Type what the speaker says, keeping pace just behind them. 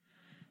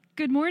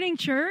Good morning,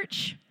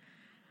 church.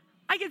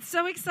 I get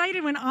so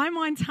excited when I'm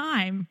on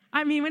time.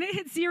 I mean, when it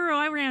hit 0,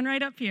 I ran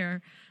right up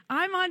here.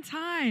 I'm on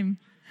time.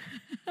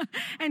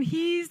 And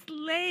he's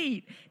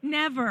late.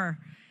 Never.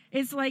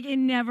 It's like it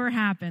never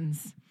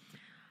happens.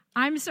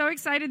 I'm so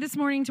excited this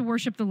morning to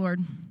worship the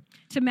Lord,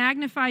 to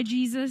magnify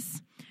Jesus.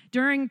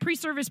 During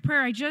pre-service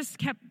prayer, I just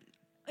kept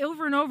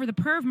over and over, the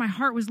prayer of my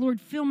heart was,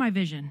 Lord, fill my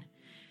vision.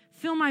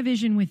 Fill my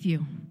vision with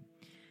you.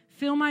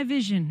 Fill my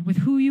vision with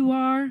who you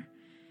are,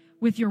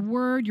 with your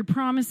word, your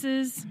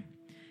promises.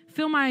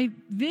 Fill my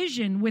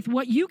vision with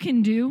what you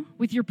can do,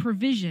 with your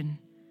provision,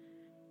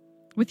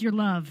 with your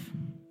love.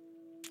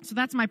 So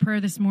that's my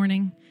prayer this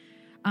morning.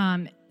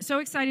 So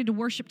excited to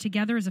worship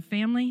together as a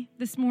family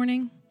this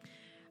morning.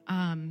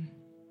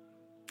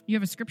 You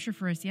have a scripture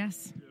for us,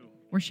 yes?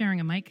 We're sharing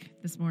a mic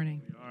this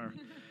morning. We are.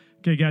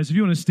 Okay, guys, if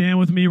you want to stand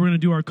with me, we're going to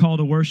do our call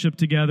to worship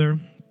together.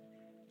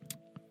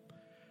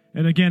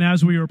 And again,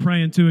 as we were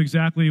praying too,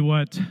 exactly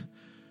what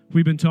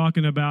we've been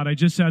talking about, I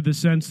just had the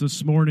sense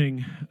this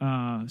morning,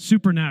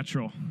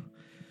 supernatural,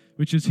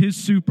 which is his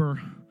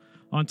super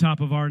on top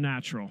of our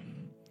natural.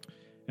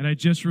 And I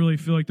just really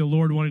feel like the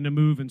Lord wanting to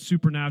move in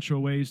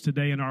supernatural ways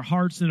today in our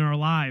hearts and our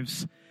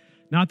lives.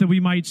 Not that we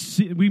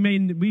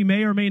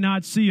may or may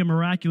not see a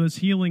miraculous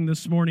healing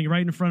this morning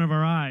right in front of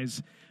our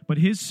eyes, but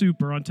his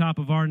super on top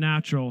of our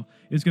natural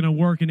is going to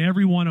work in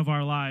every one of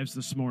our lives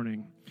this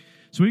morning.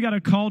 So we got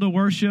a call to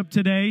worship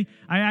today.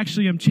 I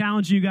actually am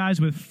challenging you guys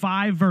with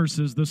 5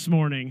 verses this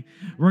morning.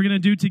 We're going to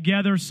do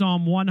together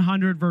Psalm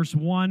 100, verse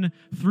 1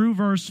 through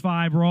verse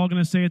 5. We're all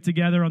going to say it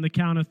together on the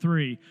count of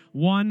 3.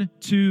 1,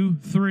 2,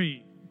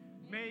 3.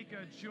 Make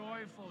a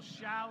joyful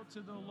shout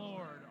to the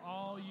Lord,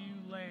 all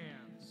you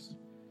lands.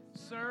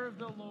 Serve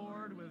the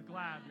Lord with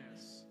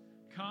gladness.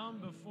 Come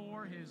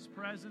before his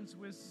presence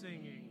with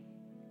singing.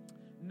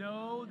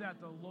 Know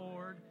that the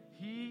Lord,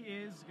 he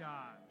is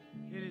God.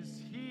 It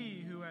is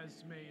he who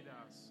has made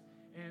us,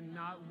 and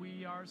not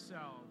we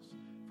ourselves.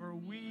 For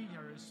we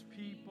are his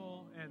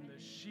people and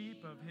the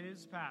sheep of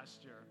his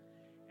pasture.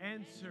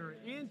 Enter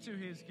into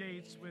his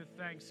gates with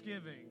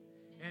thanksgiving,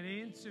 and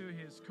into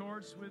his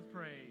courts with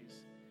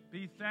praise.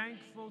 Be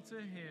thankful to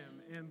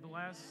him and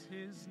bless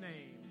his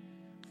name.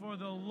 For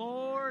the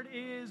Lord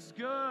is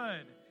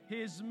good.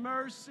 His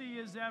mercy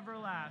is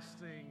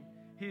everlasting.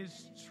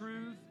 His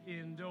truth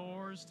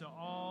endures to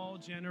all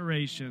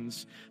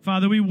generations.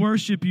 Father, we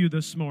worship you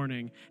this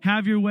morning.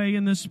 Have your way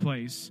in this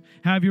place.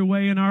 Have your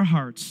way in our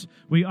hearts.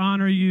 We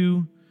honor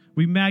you.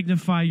 We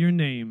magnify your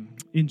name.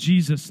 In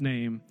Jesus'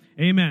 name,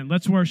 amen.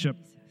 Let's worship.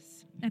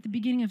 At the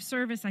beginning of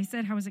service, I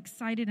said how I was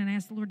excited, and I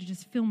asked the Lord to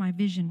just fill my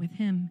vision with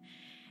him.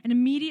 And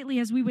immediately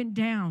as we went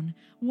down,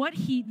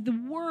 the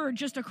word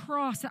just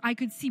across that I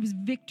could see was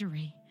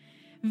victory.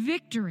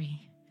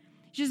 Victory.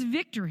 Just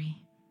victory.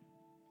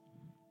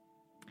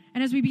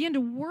 And as we begin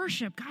to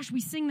worship, gosh, we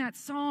sing that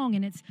song,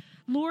 and it's,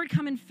 Lord,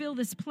 come and fill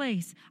this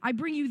place. I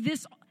bring you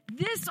this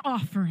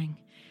offering.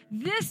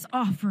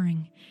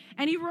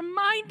 And he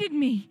reminded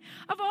me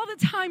of all the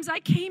times I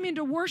came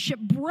into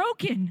worship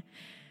broken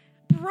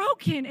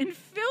and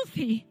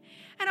filthy.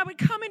 And I would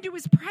come into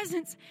his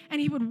presence, and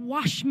he would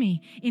wash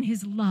me in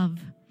his love.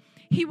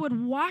 He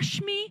would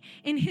wash me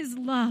in his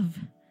love.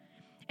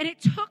 And it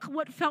took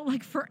what felt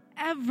like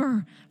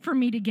forever for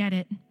me to get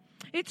it.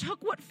 It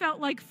took what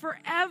felt like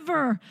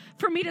forever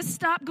for me to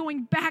stop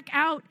going back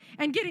out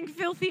and getting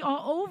filthy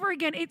all over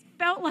again. It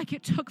felt like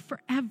it took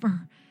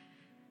forever.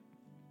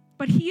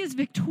 But he is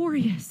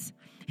victorious.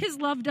 His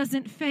love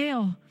doesn't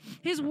fail.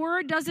 His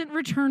word doesn't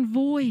return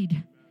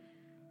void.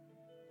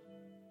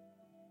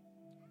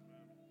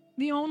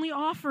 The only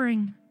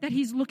offering that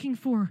he's looking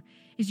for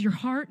is your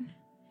heart.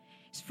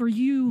 It's for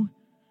you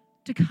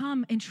to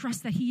come and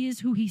trust that he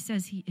is who he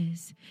says he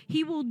is.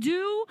 He will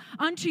do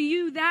unto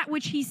you that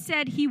which he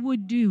said he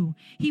would do.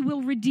 He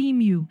will redeem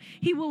you.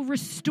 He will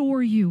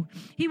restore you.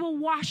 He will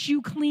wash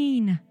you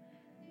clean.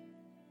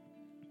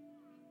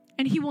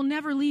 And he will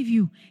never leave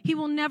you. He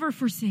will never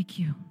forsake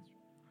you.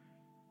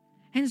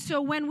 And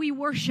so when we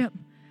worship,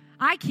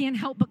 I can't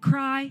help but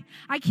cry.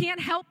 I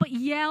can't help but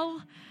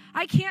yell.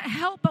 I can't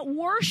help but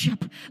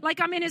worship like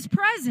I'm in his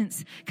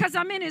presence, because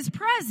I'm in his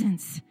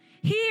presence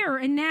here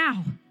and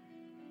now.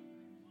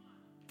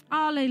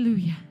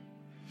 Hallelujah.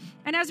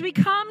 And as we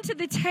come to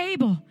the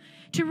table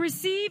to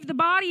receive the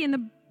body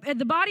and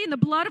the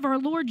blood of our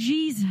Lord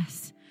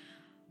Jesus,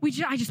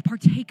 I just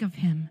partake of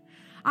him.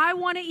 I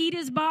want to eat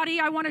his body.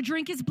 I want to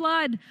drink his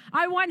blood.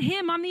 I want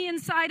him on the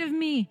inside of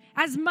me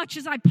as much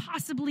as I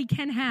possibly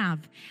can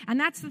have. And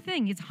that's the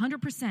thing. It's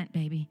 100%,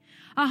 baby.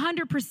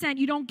 100%.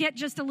 You don't get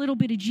just a little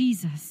bit of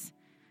Jesus.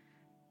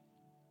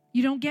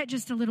 You don't get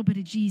just a little bit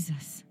of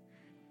Jesus.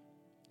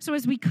 So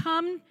as we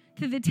come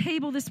to the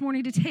table this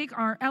morning to take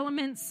our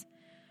elements,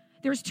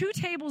 there's 2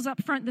 tables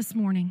up front this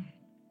morning.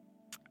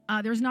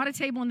 There's not a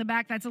table in the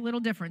back. That's a little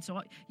different.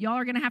 So y'all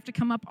are going to have to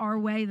come up our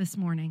way this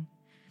morning.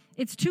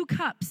 It's 2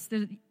 cups.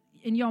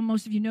 And y'all,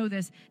 most of you know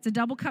this. It's a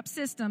double cup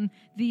system.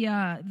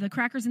 The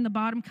crackers in the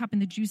bottom cup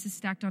and the juice is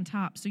stacked on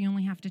top. So you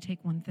only have to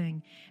take one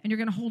thing. And you're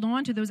going to hold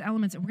on to those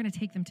elements, and we're going to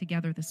take them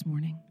together this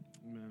morning.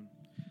 Amen.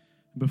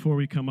 Before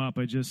we come up,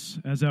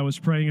 as I was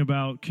praying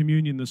about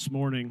communion this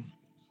morning,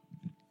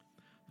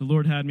 the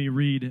Lord had me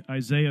read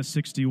Isaiah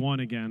 61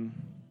 again.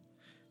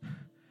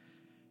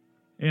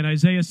 And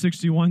Isaiah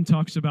 61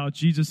 talks about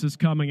Jesus'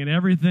 coming and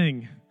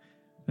everything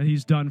that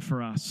he's done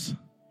for us.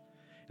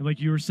 And like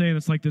you were saying,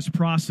 it's like this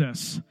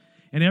process.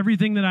 And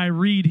everything that I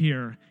read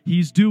here,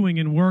 he's doing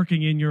and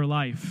working in your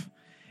life.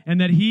 And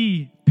that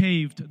he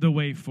paved the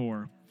way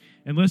for.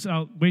 And listen,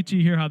 I'll wait till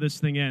you hear how this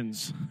thing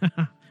ends.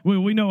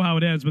 We know how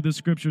it ends, but this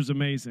scripture is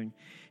amazing.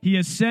 He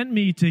has sent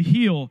me to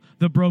heal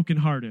the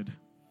brokenhearted.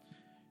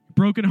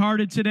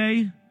 Brokenhearted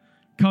today,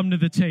 come to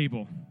the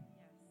table.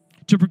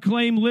 To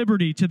proclaim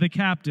liberty to the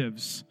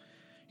captives.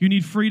 You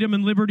need freedom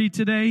and liberty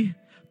today?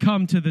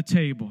 Come to the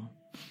table.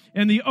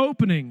 And the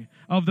opening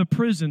of the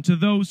prison to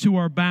those who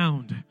are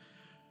bound.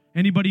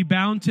 Anybody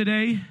bound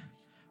today?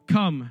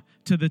 Come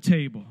to the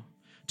table.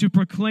 To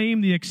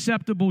proclaim the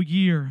acceptable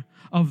year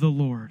of the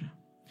Lord.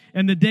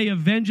 And the day of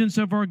vengeance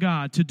of our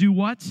God. To do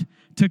what?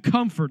 To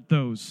comfort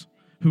those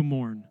who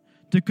mourn.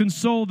 To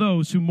console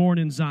those who mourn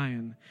in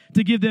Zion.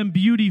 To give them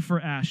beauty for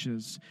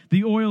ashes,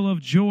 the oil of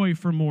joy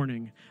for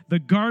mourning, the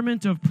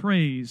garment of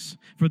praise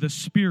for the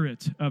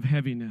spirit of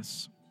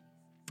heaviness.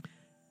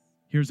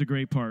 Here's the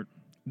great part.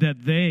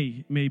 That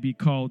they may be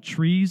called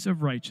trees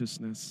of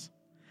righteousness,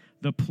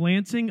 the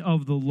planting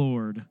of the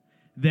Lord,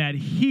 that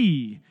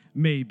he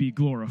may be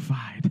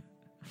glorified.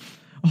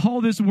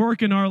 All this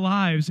work in our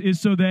lives is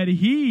so that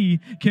he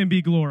can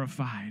be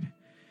glorified.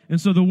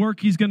 And so the work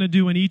he's going to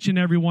do in each and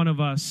every one of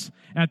us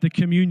at the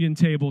communion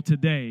table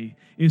today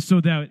is so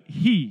that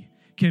he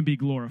can be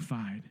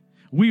glorified.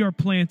 We are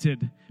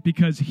planted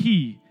because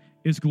he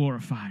is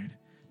glorified.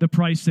 The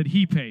price that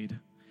he paid,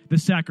 the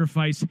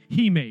sacrifice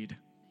he made.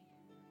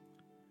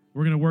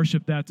 We're going to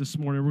worship that this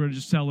morning. We're going to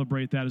just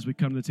celebrate that as we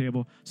come to the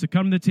table. So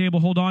come to the table,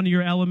 hold on to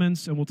your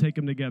elements, and we'll take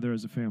them together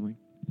as a family.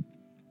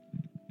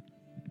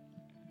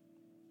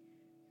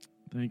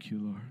 Thank you,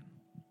 Lord.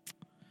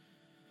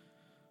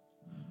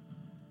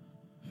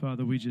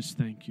 Father, we just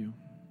thank you.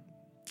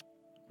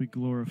 We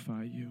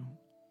glorify you.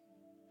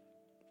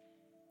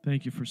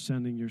 Thank you for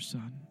sending your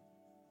Son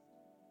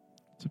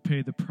to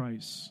pay the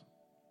price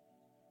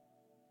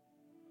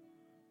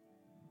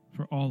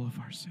for all of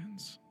our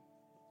sins.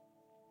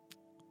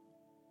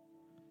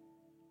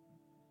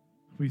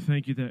 We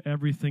thank you that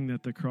everything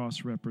that the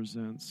cross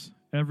represents,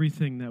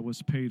 everything that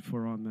was paid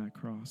for on that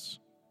cross,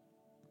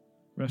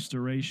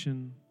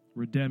 restoration,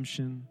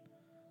 redemption,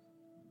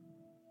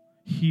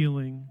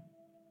 healing,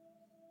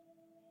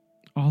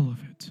 all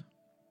of it,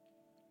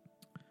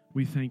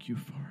 we thank you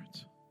for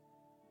it.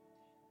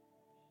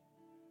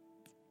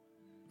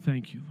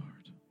 Thank you,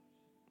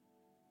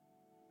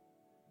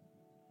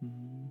 Lord.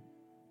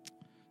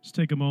 Just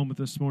take a moment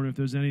this morning if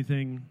there's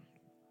anything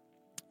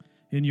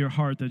in your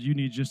heart that you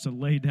need just to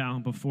lay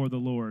down before the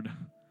Lord.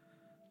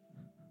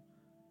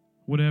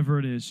 Whatever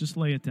it is, just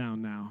lay it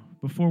down now.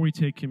 Before we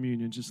take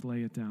communion, just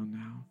lay it down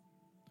now.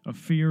 A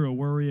fear, a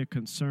worry, a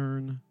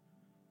concern,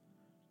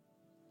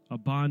 a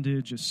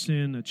bondage, a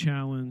sin, a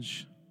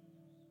challenge.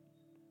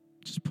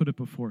 Just put it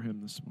before him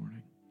this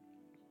morning.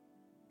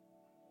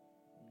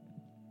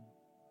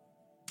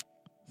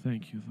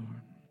 Thank you,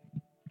 Lord.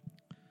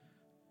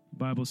 The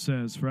Bible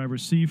says, "For I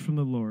received from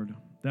the Lord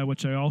that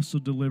which I also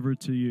delivered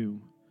to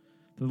you.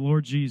 The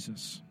Lord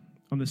Jesus,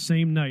 on the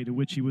same night in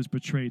which he was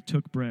betrayed,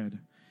 took bread.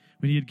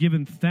 When he had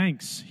given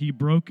thanks, he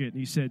broke it, and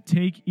he said,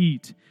 'Take,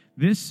 eat.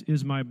 This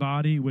is my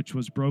body, which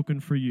was broken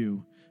for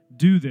you.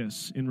 Do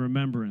this in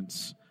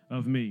remembrance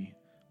of me.'"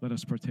 Let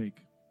us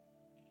partake.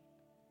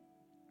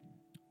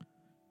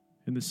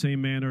 In the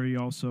same manner, he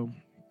also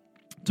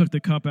took the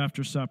cup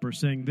after supper,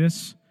 saying,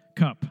 "This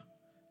cup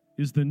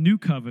is the new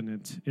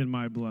covenant in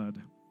my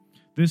blood.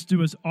 This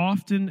do as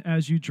often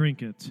as you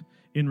drink it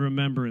in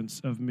remembrance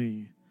of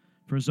me.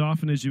 For as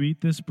often as you eat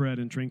this bread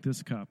and drink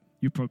this cup,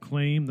 you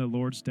proclaim the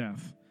Lord's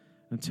death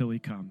until he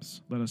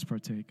comes." Let us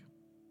partake.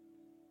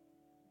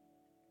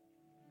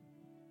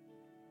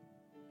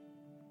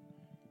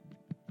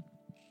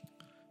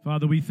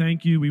 Father, we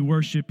thank you, we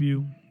worship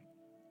you,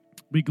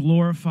 we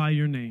glorify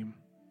your name.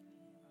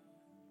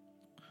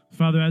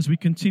 Father, as we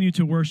continue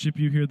to worship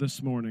you here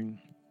this morning,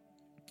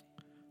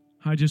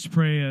 I just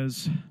pray,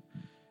 as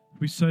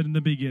we said in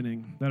the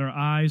beginning, that our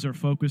eyes are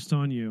focused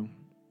on you,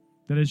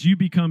 that as you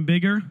become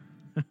bigger,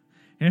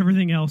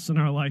 everything else in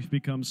our life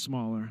becomes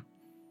smaller.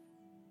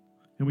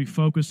 And we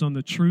focus on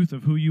the truth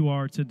of who you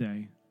are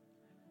today.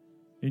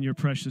 In your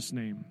precious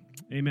name.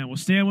 Amen. Well,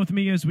 stand with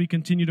me as we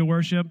continue to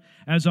worship.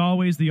 As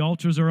always, the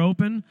altars are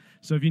open.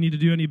 So if you need to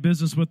do any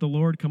business with the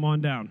Lord, come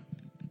on down.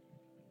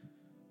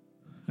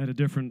 I had a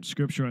different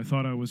scripture I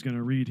thought I was going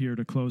to read here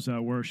to close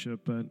out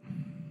worship, but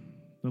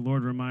the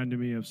Lord reminded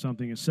me of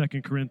something in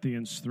 2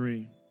 Corinthians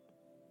 3.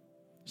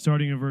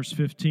 Starting in verse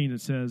 15,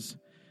 it says,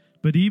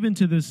 "But even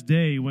to this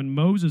day, when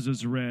Moses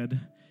is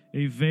read,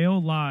 a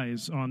veil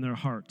lies on their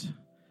heart.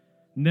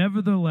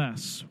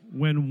 Nevertheless,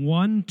 when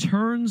one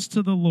turns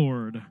to the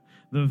Lord,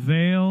 the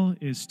veil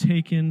is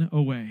taken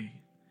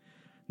away.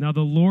 Now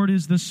the Lord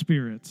is the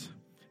Spirit,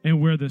 and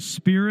where the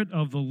Spirit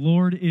of the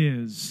Lord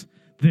is,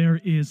 there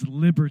is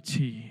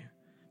liberty.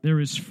 There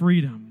is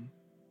freedom.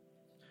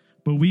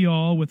 But we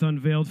all, with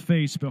unveiled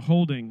face,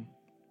 beholding,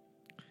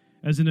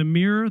 as in a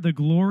mirror, the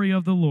glory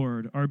of the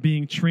Lord, are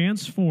being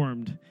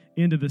transformed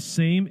into the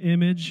same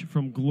image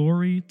from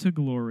glory to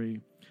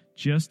glory,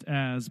 just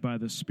as by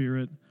the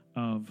Spirit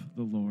of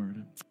the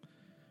Lord.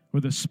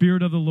 Where the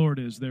Spirit of the Lord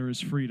is, there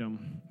is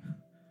freedom.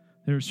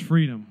 There's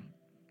freedom.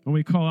 When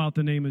we call out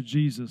the name of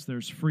Jesus,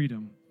 there's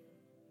freedom.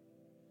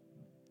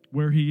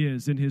 Where he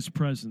is, in his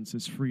presence,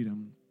 is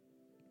freedom.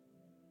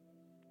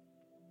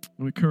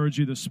 I encourage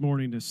you this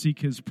morning to seek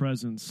his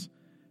presence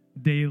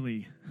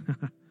daily.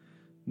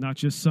 Not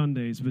just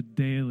Sundays, but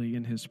daily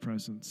in his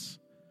presence.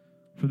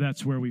 For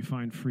that's where we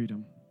find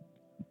freedom.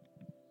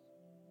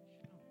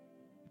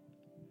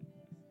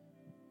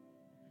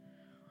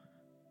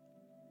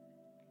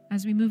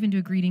 As we move into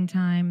a greeting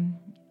time,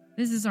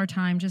 this is our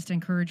time just to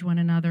encourage one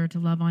another, to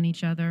love on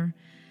each other.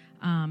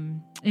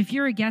 If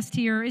you're a guest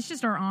here, it's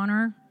just our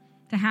honor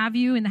to have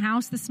you in the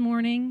house this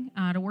morning,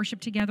 to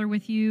worship together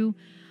with you.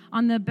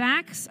 On the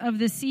backs of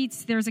the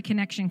seats, there's a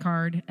connection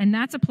card, and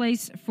that's a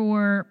place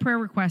for prayer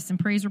requests and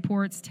praise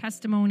reports,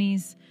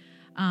 testimonies.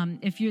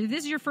 If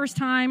this is your first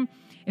time,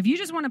 if you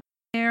just want to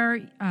there,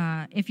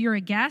 if you're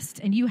a guest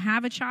and you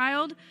have a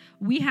child,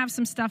 we have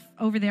some stuff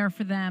over there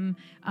for them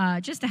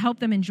just to help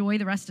them enjoy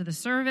the rest of the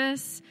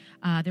service.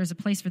 There's a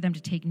place for them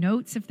to take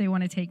notes if they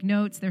want to take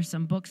notes. There's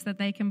some books that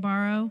they can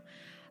borrow.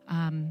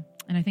 And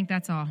I think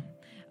that's all.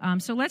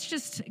 So let's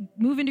just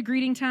move into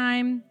greeting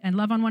time and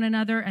love on one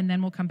another, and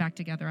then we'll come back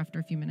together after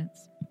a few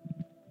minutes.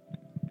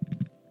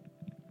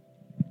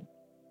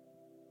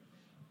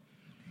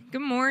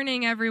 Good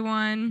morning,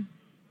 everyone.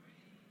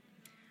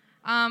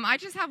 I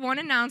just have one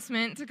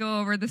announcement to go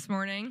over this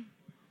morning.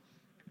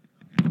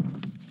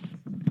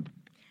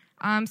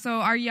 So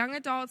our young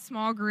adult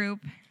small group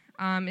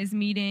is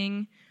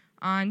meeting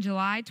on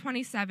July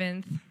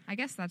 27th. I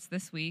guess that's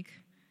this week.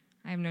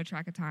 I have no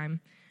track of time.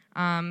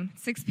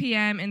 6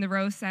 p.m. in the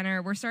Rose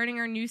Center. We're starting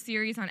our new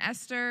series on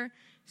Esther.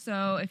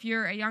 So if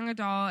you're a young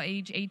adult,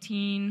 age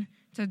 18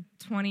 to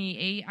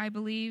 28, I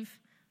believe,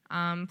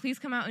 please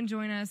come out and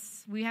join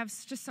us. We have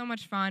just so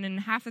much fun, and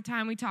half the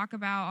time we talk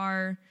about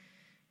our,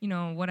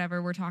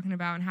 whatever we're talking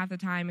about, and half the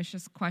time it's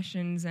just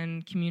questions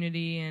and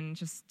community and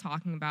just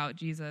talking about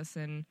Jesus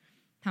and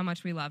how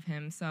much we love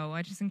him. So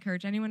I just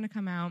encourage anyone to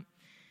come out,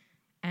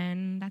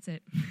 and that's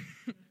it.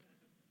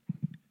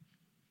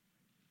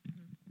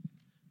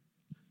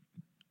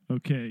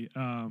 Okay,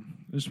 I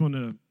just want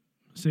to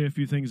say a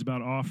few things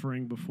about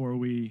offering before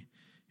we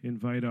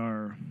invite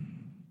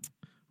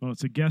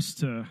it's a guest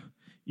to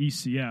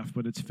ECF,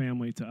 but it's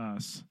family to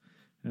us.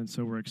 And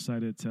so we're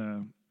excited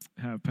to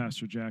have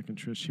Pastor Jack and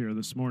Trish here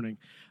this morning.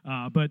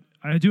 But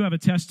I do have a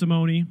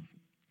testimony.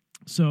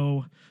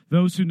 So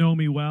those who know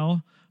me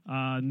well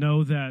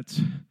know that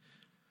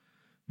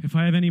if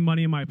I have any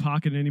money in my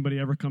pocket and anybody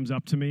ever comes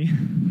up to me,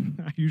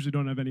 I usually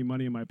don't have any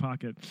money in my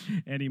pocket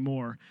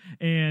anymore.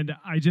 And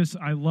I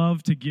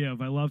love to give.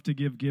 I love to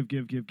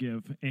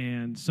give.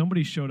 And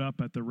somebody showed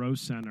up at the Rose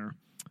Center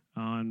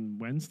on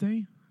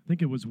Wednesday. I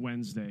think it was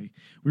Wednesday.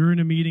 We were in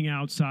a meeting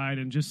outside,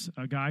 and just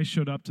a guy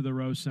showed up to the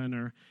Rose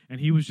Center, and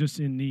he was just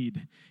in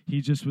need.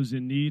 He just was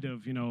in need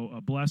of,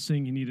 a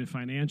blessing. He needed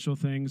financial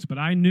things. But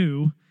I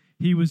knew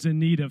he was in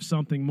need of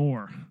something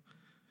more,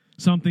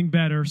 something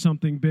better,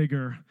 something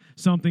bigger,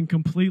 something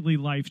completely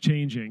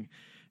life-changing.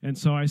 And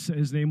so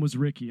his name was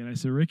Ricky. And I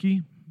said,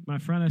 Ricky, my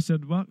friend, I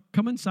said, well,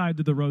 come inside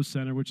to the Rose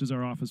Center, which is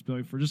our office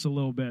building, for just a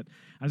little bit.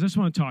 I just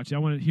want to talk to you. I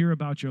want to hear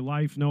about your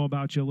life, know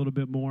about you a little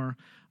bit more.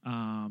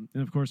 And,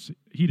 of course,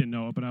 he didn't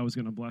know it, but I was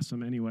going to bless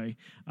him anyway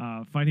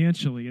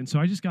financially. And so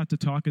I just got to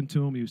talking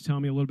to him. He was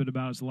telling me a little bit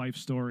about his life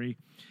story.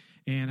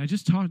 And I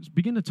just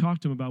began to talk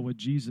to him about what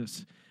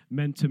Jesus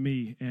meant to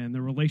me and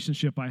the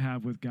relationship I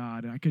have with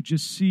God. And I could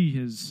just see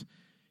he's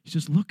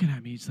just looking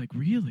at me. He's like,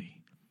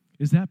 really?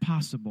 Is that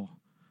possible?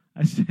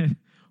 I said,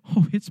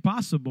 oh, it's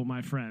possible,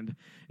 my friend.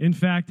 In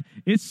fact,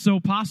 it's so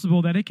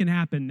possible that it can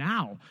happen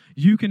now.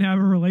 You can have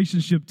a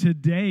relationship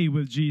today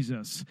with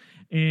Jesus.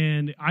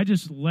 And I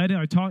just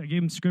I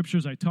gave him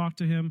scriptures. I talked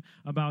to him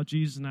about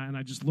Jesus, and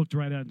I just looked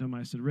right at him.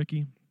 I said,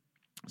 Ricky,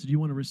 do you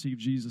want to receive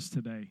Jesus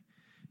today?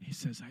 He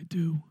says, I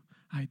do.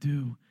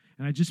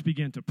 And I just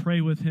began to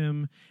pray with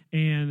him,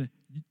 and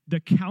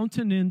the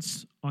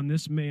countenance on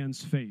this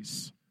man's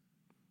face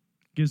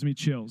gives me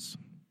chills.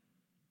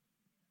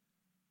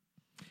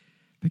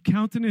 The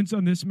countenance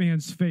on this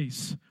man's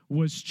face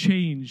was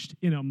changed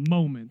in a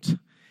moment.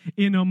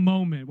 In a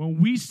moment. When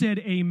we said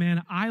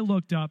amen, I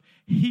looked up,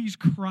 he's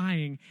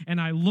crying, and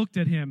I looked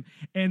at him,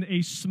 and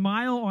a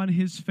smile on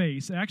his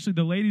face. Actually,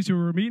 the ladies who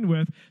we were meeting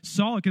with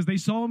saw it because they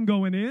saw him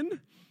going in.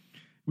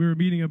 We were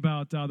meeting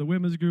about the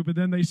women's group, and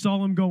then they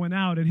saw him going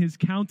out, and his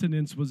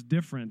countenance was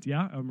different.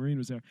 Yeah, Maureen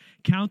was there.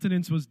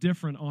 Countenance was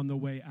different on the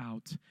way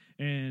out,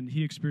 and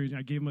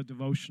I gave him a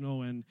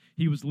devotional, and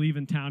he was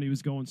leaving town. He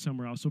was going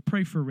somewhere else. So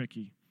pray for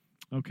Ricky,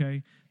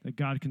 okay? That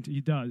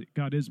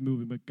God is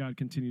moving, but God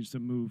continues to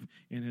move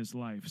in his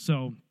life.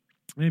 So,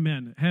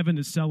 amen. Heaven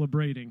is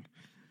celebrating.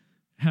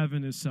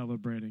 heaven is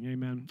celebrating.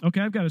 Amen. Okay,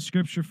 I've got a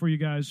scripture for you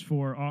guys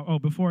before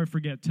I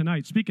forget,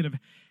 tonight, speaking of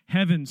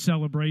heaven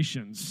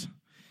celebrations,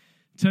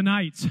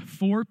 tonight,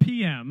 4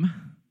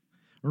 p.m.,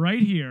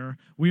 right here,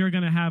 we are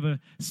going to have a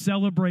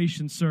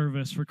celebration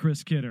service for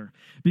Chris Kidder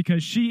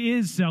because she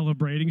is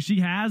celebrating.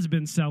 She has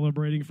been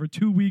celebrating for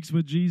 2 weeks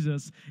with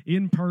Jesus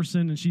in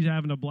person, and she's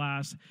having a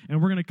blast.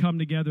 And we're going to come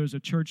together as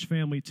a church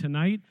family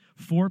tonight,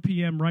 4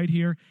 p.m. right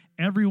here.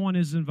 Everyone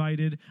is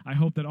invited. I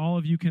hope that all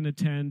of you can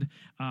attend.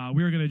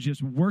 We are going to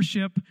just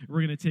worship.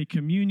 We're going to take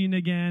communion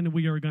again.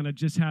 We are going to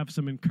just have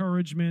some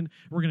encouragement.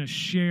 We're going to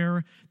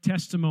share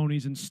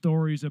testimonies and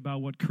stories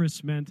about what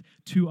Chris meant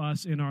to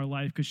us in our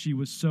life because she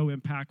was so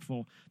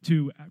impactful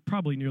to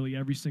probably nearly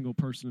every single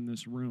person in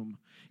this room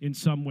in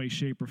some way,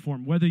 shape, or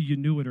form, whether you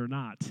knew it or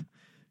not,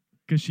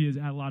 because she has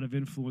had a lot of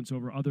influence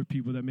over other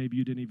people that maybe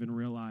you didn't even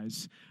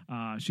realize.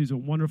 She's a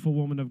wonderful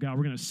woman of God.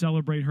 We're going to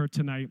celebrate her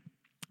tonight.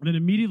 And then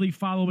immediately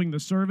following the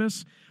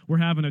service, we're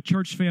having a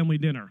church family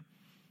dinner.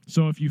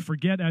 So if you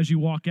forget as you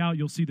walk out,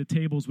 you'll see the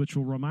tables which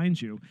will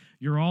remind you.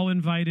 You're all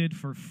invited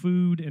for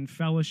food and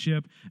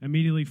fellowship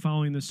immediately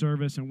following the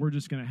service, and we're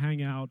just going to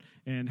hang out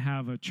and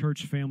have a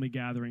church family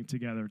gathering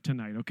together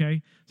tonight,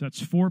 okay? So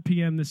that's 4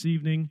 p.m. this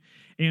evening.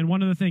 And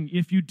one other thing,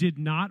 if you did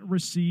not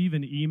receive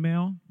an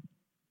email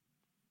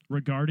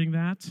regarding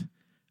that,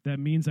 that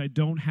means I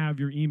don't have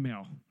your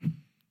email.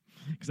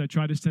 Because I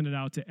try to send it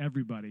out to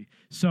everybody.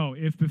 So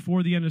if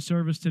before the end of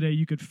service today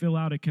you could fill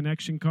out a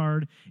connection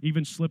card,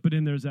 even slip it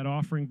in, there's that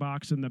offering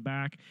box in the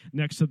back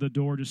next to the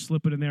door, just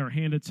slip it in there or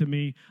hand it to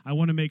me. I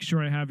want to make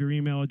sure I have your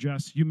email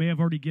address. You may have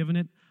already given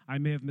it. I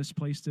may have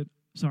misplaced it.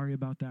 Sorry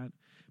about that.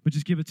 But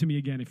just give it to me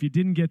again. If you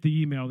didn't get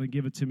the email, then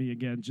give it to me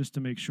again just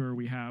to make sure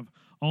we have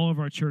all of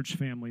our church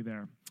family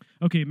there.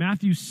 Okay,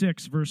 Matthew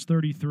 6, verse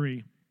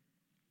 33.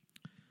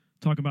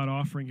 Talk about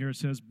offering here. It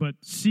says, but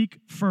seek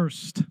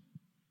first.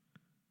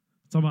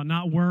 It's all about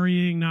not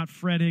worrying, not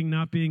fretting,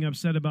 not being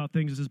upset about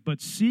things. It says, but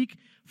seek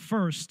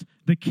first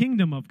the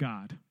kingdom of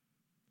God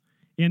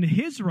and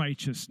his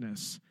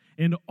righteousness,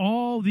 and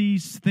all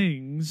these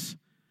things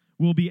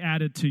will be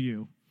added to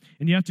you.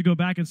 And you have to go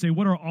back and say,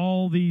 what are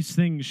all these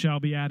things shall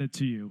be added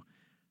to you?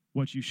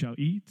 What you shall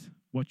eat,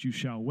 what you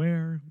shall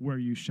wear, where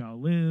you shall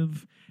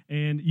live.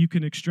 And you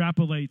can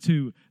extrapolate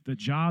to the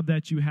job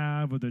that you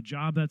have or the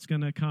job that's going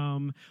to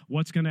come,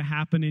 what's going to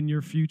happen in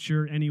your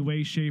future, any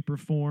way, shape, or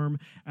form,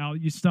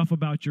 stuff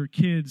about your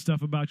kids,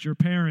 stuff about your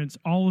parents,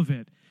 all of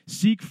it.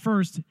 Seek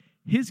first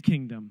his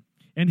kingdom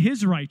and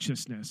his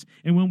righteousness.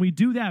 And when we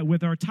do that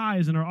with our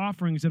tithes and our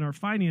offerings and our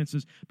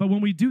finances, but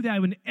when we do that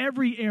in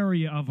every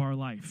area of our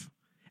life,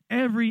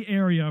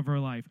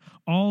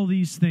 all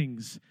these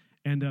things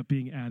end up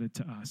being added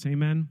to us.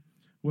 Amen?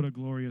 What a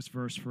glorious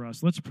verse for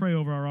us. Let's pray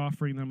over our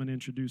offering, then I'm going to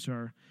introduce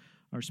our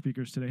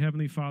speakers today.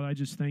 Heavenly Father, I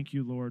just thank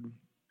you, Lord,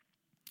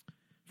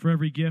 for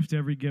every gift,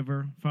 every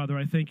giver. Father,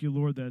 I thank you,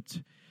 Lord,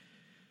 that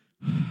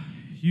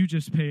you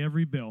just pay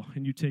every bill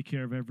and you take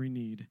care of every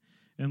need.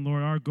 And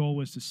Lord, our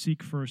goal is to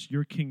seek first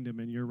your kingdom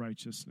and your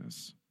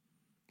righteousness.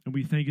 And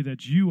we thank you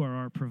that you are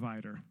our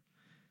provider,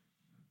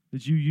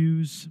 that you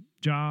use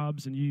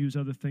jobs and you use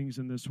other things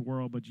in this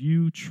world, but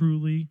you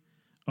truly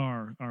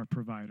are our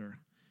provider.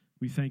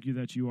 We thank you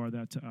that you are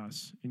that to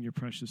us. In your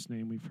precious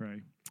name we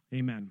pray.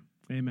 Amen.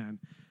 Amen.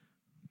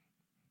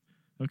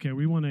 Okay,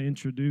 we want to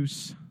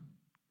introduce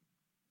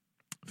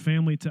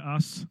family to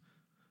us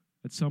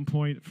at some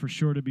point, for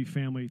sure to be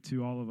family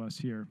to all of us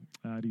here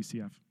at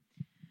ECF.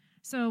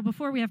 So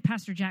before we have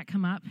Pastor Jack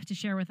come up to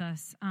share with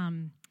us,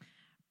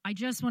 I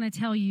just want to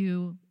tell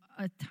you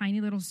a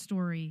tiny little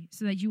story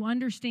so that you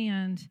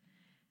understand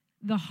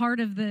the heart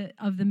of the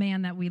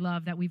man that we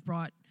love, that we've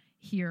brought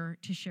here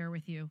to share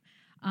with you.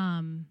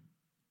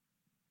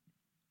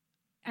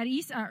 At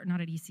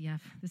ECF,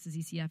 this is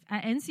ECF,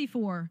 at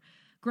NC4,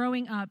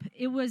 growing up,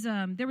 it was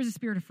there was a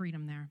spirit of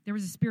freedom there. There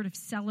was a spirit of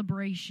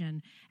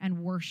celebration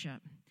and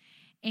worship.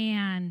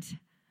 And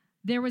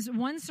there was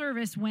one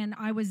service when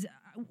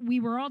we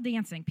were all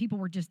dancing. People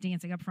were just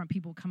dancing up front.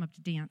 People would come up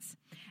to dance.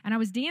 And I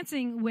was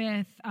dancing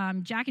with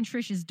Jack and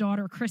Trish's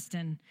daughter,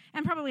 Kristen,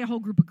 and probably a whole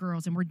group of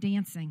girls, and we're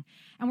dancing.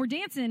 And we're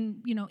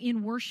dancing,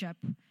 in worship.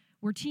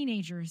 We're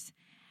teenagers.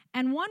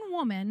 And one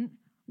woman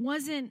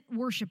wasn't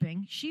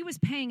worshiping. She was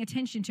paying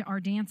attention to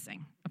our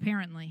dancing,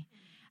 apparently.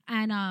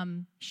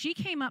 And she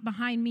came up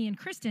behind me and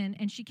Kristen,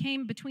 and she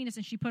came between us,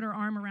 and she put her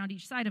arm around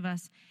each side of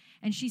us,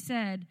 and she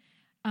said,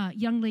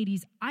 young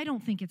ladies, I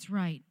don't think it's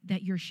right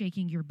that you're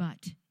shaking your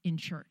butt in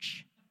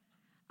church.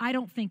 I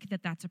don't think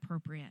that that's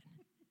appropriate,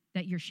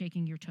 that you're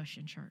shaking your tush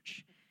in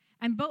church.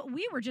 And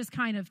we were just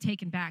kind of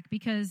taken back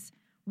because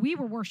we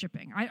were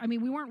worshiping. I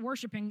mean, we weren't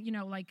worshiping,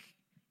 like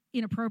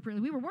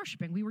inappropriately. We were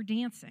worshiping. We were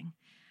dancing.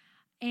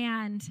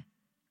 And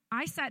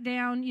I sat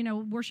down,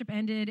 worship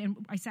ended, and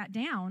I sat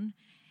down.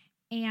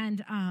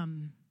 And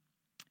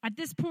at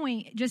this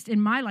point, just in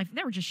my life,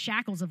 there were just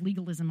shackles of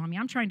legalism on me.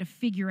 I'm trying to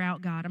figure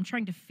out God. I'm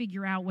trying to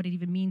figure out what it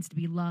even means to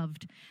be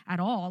loved at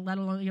all, let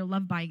alone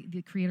loved by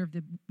the creator of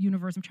the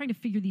universe. I'm trying to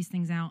figure these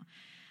things out.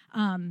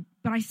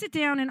 But I sit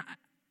down, and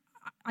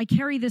I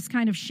carry this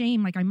kind of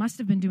shame, like I must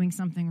have been doing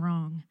something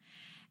wrong.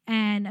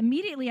 And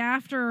immediately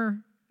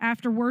after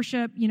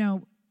worship,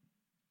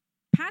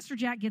 Pastor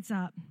Jack gets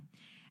up,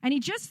 and he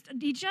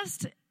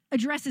just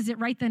addresses it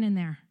right then and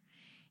there.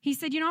 He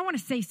said, I want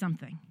to say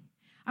something.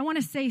 I want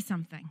to say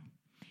something.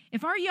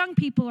 If our young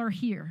people are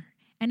here,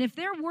 and if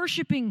they're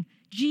worshiping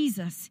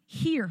Jesus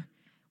here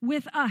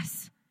with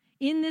us,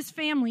 in this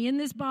family, in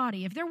this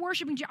body, if they're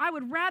worshiping, I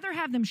would rather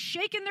have them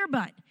shaking their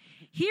butt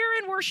here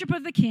in worship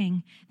of the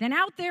King than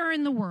out there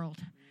in the world.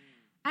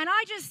 And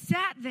I just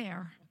sat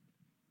there,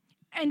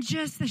 and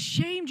just the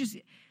shame,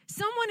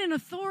 someone in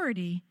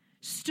authority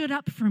stood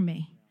up for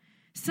me.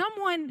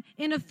 Someone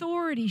in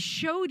authority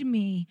showed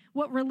me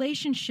what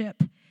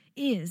relationship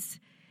is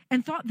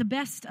and thought the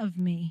best of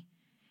me.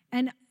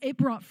 And it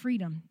brought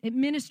freedom. It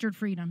ministered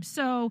freedom.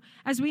 So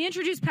as we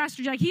introduce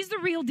Pastor Jack, he's the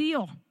real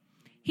deal.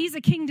 He's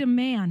a kingdom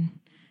man.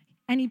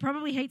 And he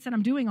probably hates that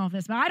I'm doing all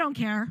this, but I don't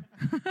care.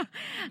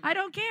 I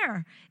don't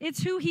care.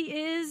 It's who he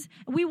is.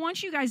 We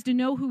want you guys to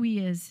know who he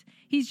is.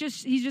 He's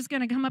just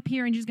going to come up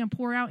here and he's going to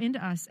pour out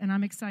into us, and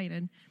I'm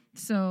excited.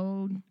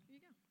 So, here you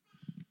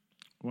go.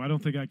 Well, I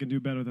don't think I can do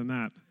better than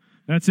that.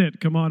 That's it.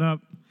 Come on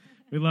up.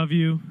 We love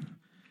you.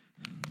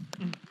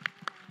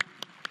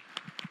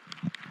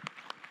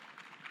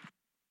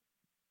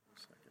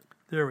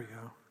 There we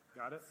go.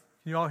 Got it?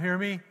 Can you all hear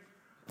me?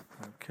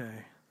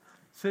 Okay.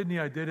 Sydney,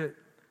 I did it.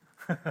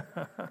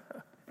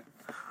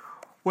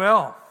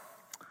 Well,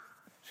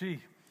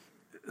 gee,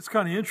 it's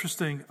kind of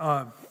interesting.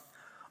 I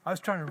was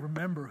trying to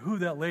remember who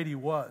that lady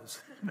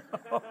was.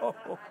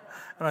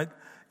 And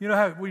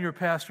how when you're a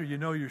pastor, you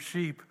know your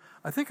sheep.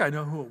 I think I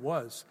know who it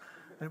was,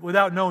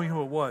 without knowing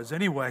who it was.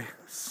 Anyway,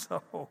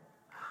 so,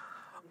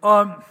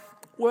 well,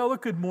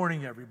 look, good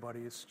morning,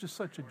 everybody. It's just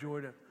such a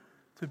joy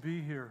to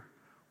be here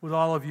with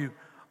all of you.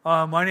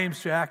 My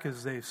name's Jack,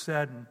 as they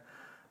said, and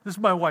this is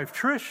my wife,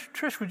 Trish.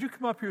 Trish, would you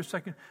come up here a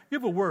second? You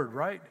have a word,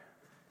 right?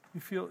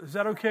 Is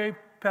that okay,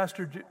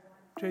 Pastor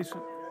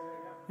Jason?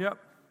 Yep.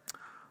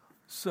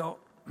 So,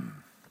 I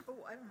don't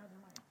have a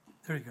mic.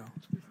 There you go.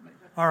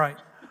 All right.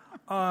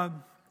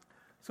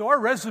 So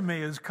our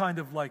resume is kind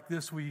of like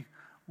this. We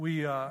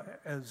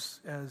as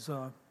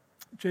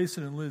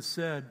Jason and Liz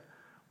said,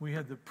 we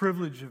had the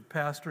privilege of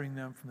pastoring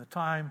them from the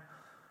time,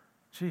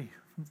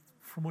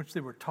 from which they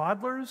were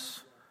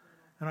toddlers.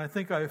 And I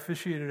think I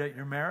officiated at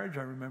your marriage.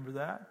 I remember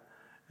that.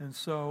 And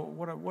so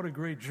what a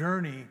great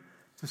journey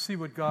to see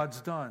what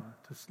God's done,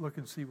 to look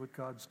and see what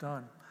God's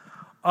done.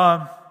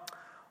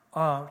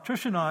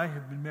 Trish and I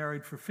have been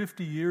married for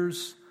 50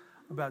 years.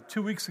 About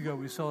 2 weeks ago,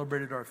 we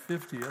celebrated our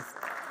 50th.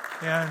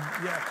 And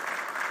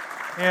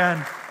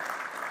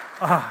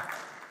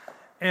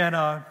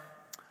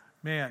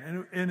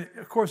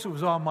of course it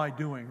was all my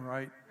doing,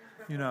 right?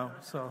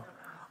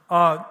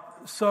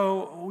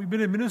 So we've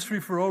been in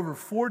ministry for over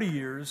 40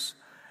 years.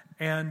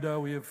 And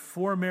we have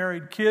 4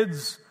 married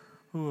kids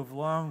who have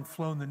long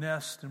flown the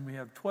nest, and we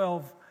have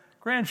 12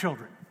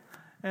 grandchildren.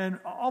 And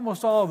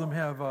almost all of them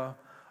have a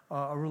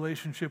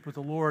relationship with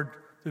the Lord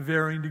to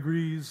varying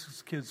degrees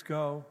as kids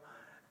go.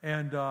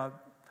 And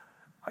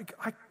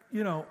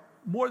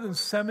more than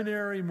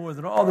seminary, more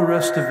than all the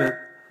rest of it,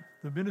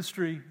 the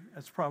ministry,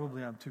 that's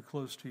probably I'm too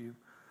close to you.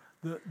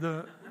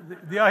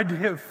 The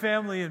idea of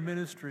family and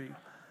ministry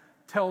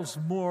tells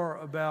more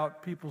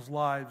about people's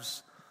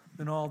lives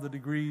than all the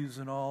degrees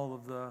and all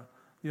of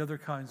the other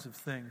kinds of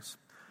things.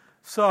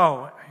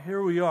 So,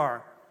 here we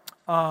are.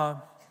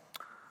 Our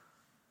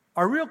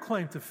real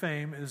claim to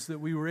fame is that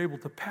we were able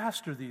to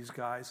pastor these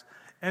guys.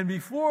 And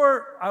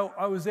before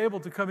I was able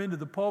to come into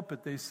the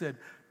pulpit, they said,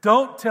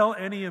 don't tell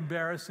any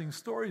embarrassing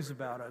stories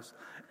about us.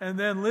 And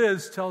then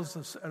Liz tells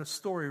us a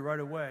story right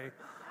away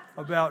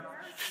about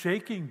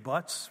shaking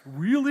butts.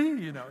 Really?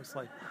 It's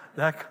like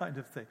that kind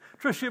of thing.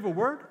 Trish, you have a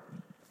word?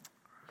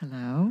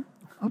 Hello.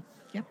 Oh,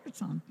 yep,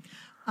 it's on.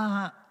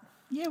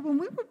 When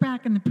we were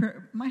back in the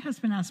prayer, my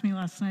husband asked me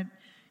last night,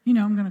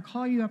 I'm going to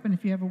call you up and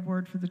if you have a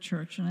word for the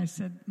church. And I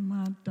said,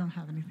 well, don't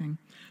have anything.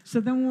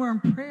 So then when we were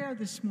in prayer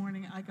this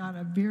morning, I got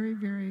a very,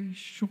 very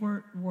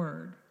short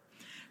word.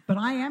 But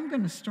I am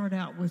going to start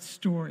out with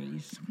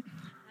stories.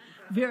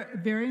 Very,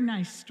 very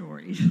nice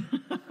stories.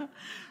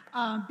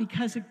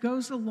 Because it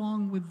goes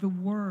along with the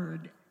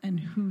word and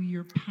who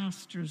your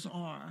pastors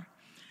are.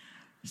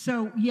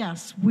 So,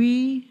 yes,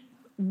 we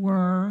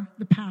were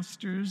the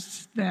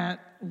pastors that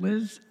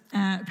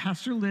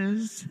Pastor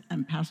Liz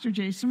and Pastor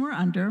Jason were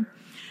under.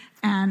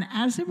 And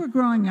as they were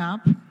growing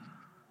up,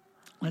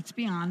 let's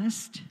be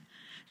honest,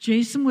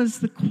 Jason was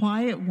the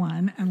quiet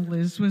one and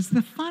Liz was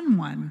the fun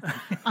one.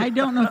 I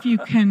don't know if you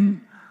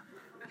can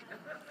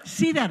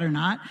see that or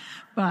not,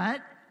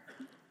 but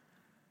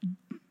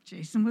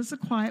Jason was the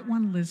quiet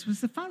one, Liz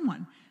was the fun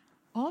one.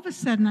 All of a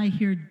sudden I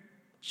hear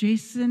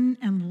Jason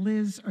and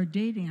Liz are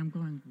dating. I'm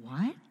going,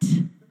 what?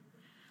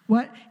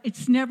 What?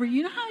 It's never,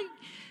 how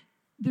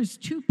there's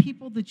 2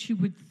 people that you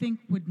would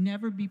think would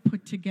never be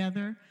put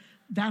together?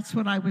 That's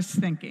what I was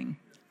thinking.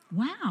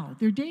 Wow,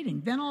 they're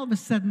dating. Then all of a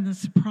sudden the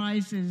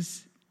surprise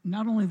is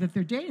not only that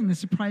they're dating, the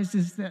surprise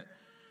is that,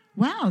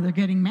 wow, they're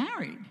getting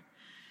married.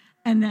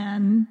 And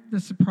then the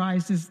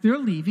surprise is they're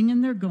leaving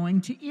and they're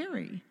going to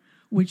Erie,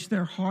 which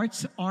their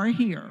hearts are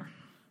here.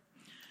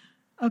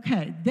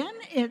 Okay, then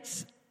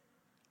it's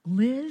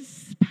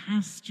Liz,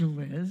 Pastor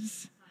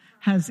Liz,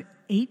 has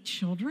 8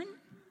 children.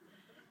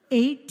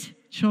 8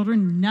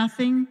 children,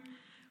 nothing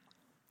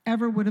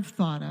ever would have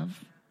thought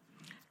of.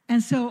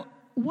 And so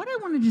what I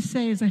wanted to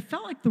say is I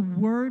felt like the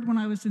word when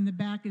I was in the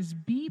back is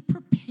be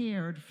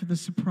prepared for the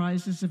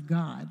surprises of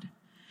God.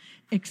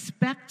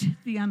 Expect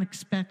the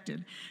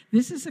unexpected.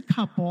 This is a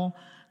couple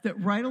that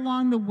right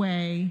along the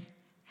way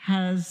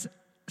has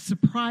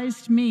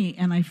surprised me,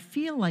 and I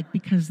feel like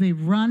because they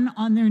run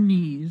on their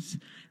knees,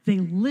 they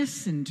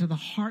listen to the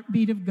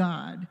heartbeat of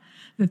God,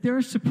 that there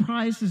are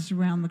surprises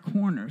around the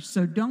corner.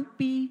 So don't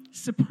be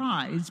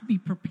surprised. Be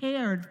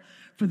prepared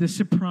for the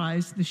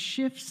surprise, the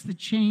shifts, the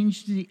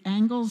change, the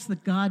angles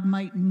that God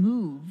might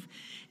move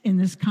in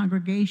this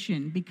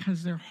congregation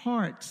because their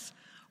hearts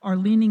are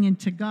leaning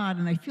into God.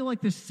 And I feel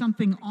like there's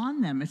something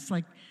on them. It's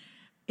like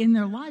in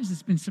their lives,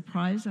 it's been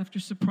surprise after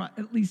surprise.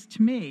 At least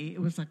to me, it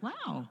was like,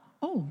 wow.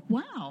 Oh,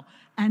 wow.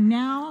 And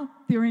now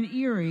they're in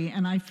Erie,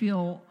 and I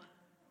feel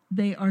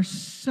they are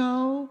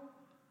so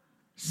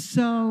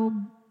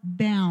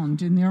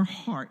bound in their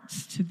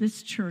hearts to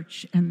this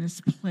church and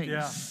this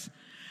place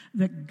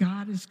that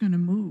God is going to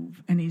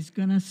move, and he's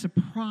going to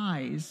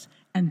surprise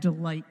and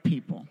delight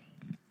people.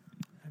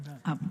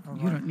 Amen.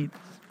 You don't need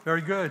this.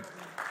 Very good.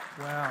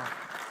 Wow.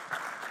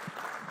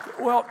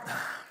 Well,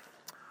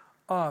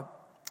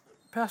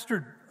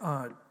 Pastor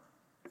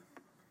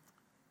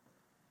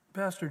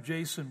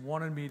Jason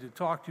wanted me to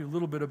talk to you a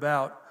little bit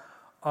about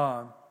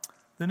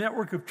the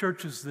network of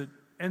churches that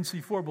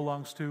NC4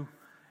 belongs to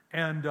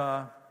and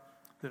that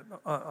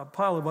a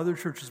pile of other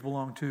churches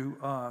belong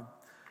to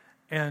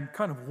and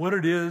kind of what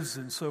it is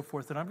and so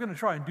forth. And I'm going to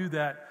try and do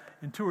that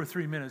in 2 or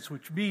 3 minutes,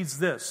 which means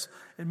this.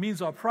 It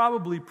means I'll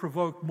probably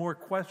provoke more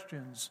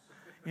questions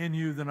in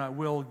you than I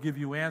will give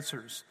you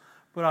answers.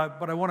 But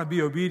I want to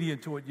be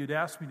obedient to what you'd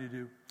asked me to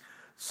do.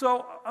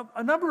 So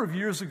a number of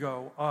years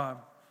ago,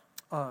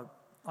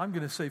 I'm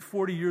going to say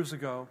 40 years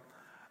ago,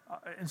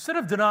 instead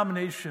of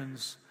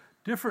denominations,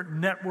 different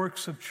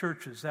networks of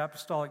churches,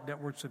 apostolic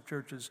networks of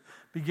churches,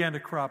 began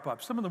to crop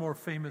up. Some of the more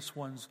famous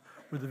ones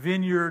were the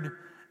Vineyard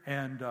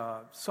and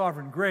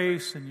Sovereign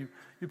Grace, and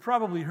you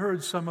probably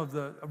heard some of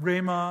the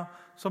Rhema,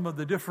 some of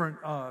the different,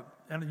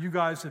 and you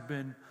guys have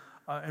been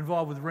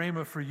involved with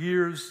Rhema for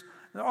years.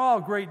 They're all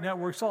great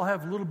networks, all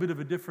have a little bit of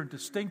a different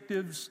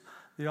distinctives.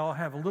 They all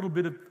have a little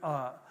bit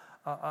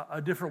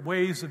of different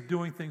ways of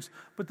doing things.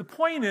 But the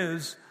point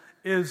is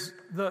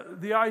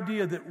the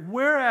idea that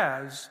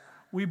whereas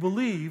we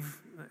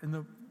believe in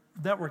the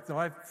network that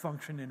I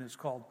function in is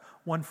called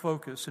One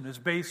Focus and is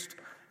based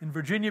in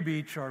Virginia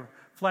Beach. Our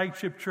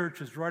flagship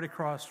church is right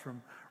across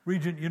from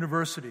Regent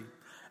University.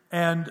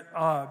 And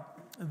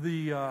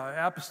the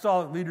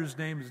apostolic leader's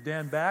name is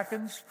Dan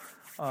Backens.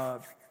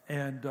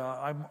 And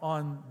I'm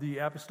on the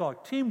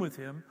apostolic team with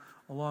him,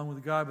 along with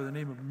a guy by the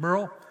name of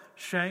Merle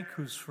Shank,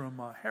 who's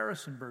from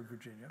Harrisonburg,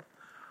 Virginia.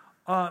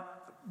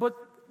 But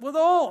with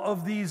all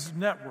of these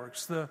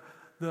networks, the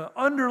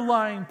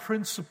underlying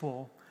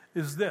principle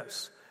is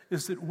this,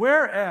 is that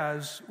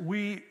whereas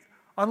we,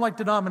 unlike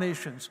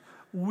denominations,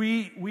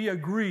 we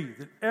agree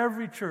that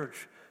every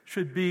church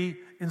should be,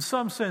 in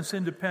some sense,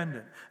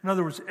 independent. In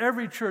other words,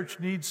 every church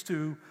needs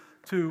to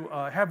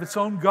have its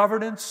own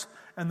governance,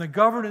 and the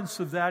governance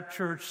of that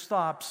church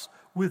stops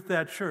with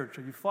that church.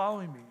 Are you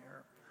following me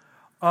here?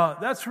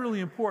 That's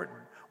really important.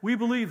 We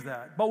believe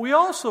that. But we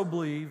also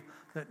believe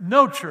that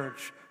no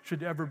church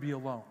should ever be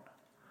alone.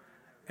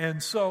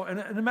 And so, and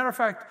as a matter of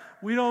fact,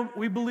 we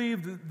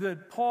believe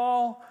that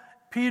Paul,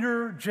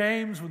 Peter,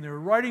 James, when they were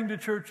writing to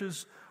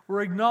churches,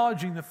 were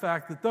acknowledging the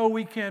fact that though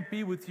we can't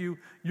be with you,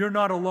 you're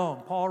not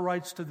alone. Paul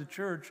writes to the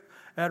church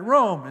at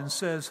Rome and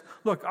says,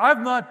 look,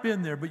 I've not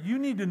been there, but you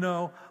need to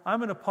know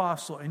I'm an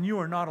apostle and you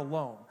are not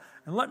alone.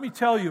 And let me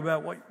tell you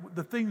about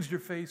the things you're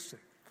facing.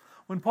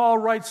 When Paul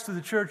writes to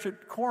the church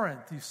at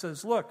Corinth, he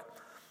says, look,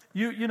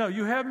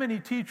 you have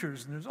many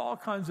teachers, and there's all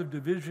kinds of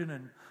division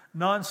and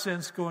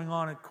nonsense going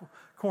on at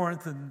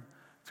Corinth, and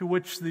to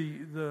which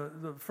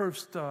the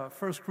first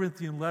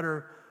Corinthian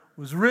letter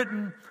was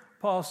written.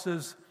 Paul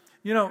says,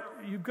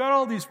 you've got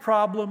all these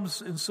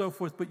problems and so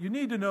forth, but you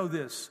need to know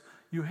this: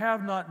 you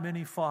have not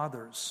many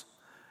fathers.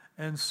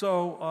 And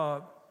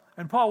so,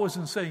 and Paul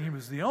wasn't saying he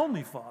was the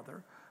only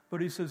father, but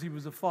he says he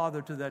was a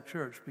father to that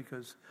church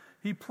because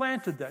he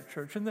planted that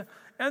church. And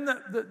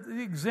the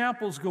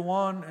examples go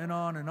on and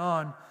on and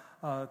on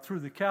through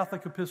the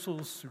Catholic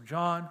epistles, through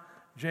John,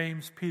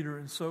 James, Peter,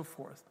 and so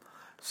forth.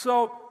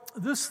 So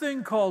this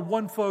thing called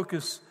One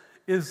Focus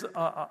is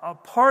a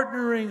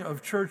partnering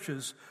of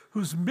churches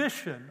whose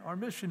our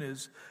mission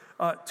is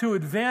to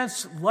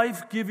advance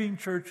life-giving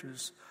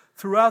churches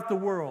throughout the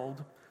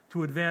world,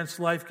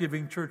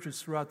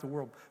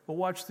 But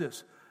watch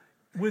this,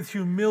 with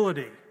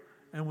humility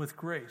and with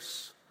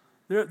grace.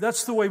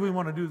 That's the way we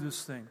want to do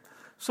this thing.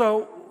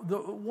 So the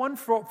One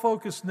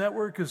Focus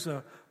Network is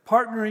a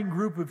partnering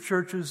group of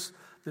churches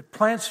that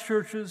plants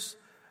churches.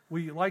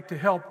 We like to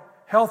help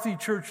healthy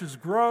churches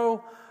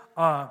grow.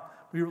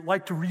 We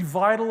like to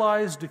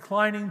revitalize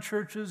declining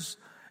churches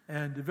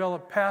and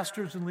develop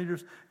pastors and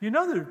leaders. You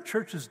know there are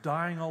churches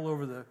dying all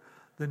over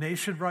the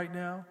nation right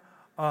now?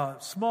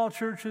 Small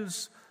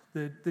churches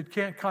that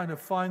can't kind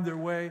of find their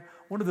way.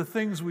 One of the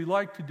things we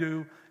like to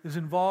do is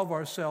involve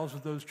ourselves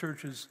with those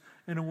churches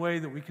in a way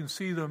that we can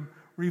see them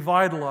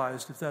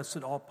revitalized, if that's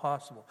at all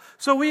possible.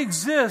 So we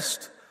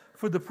exist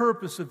for the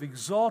purpose of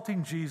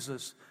exalting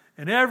Jesus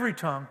in every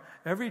tongue,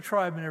 every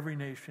tribe, and every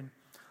nation.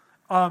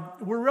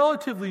 We're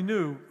relatively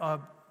new.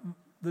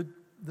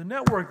 The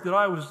network that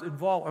I was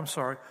involved,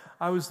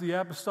 I was the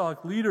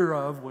apostolic leader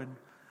of when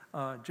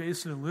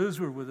Jason and Liz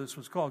were with us,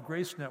 was called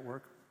Grace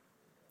Network.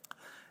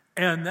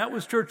 And that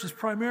was churches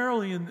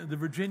primarily in the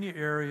Virginia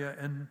area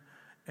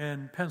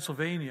and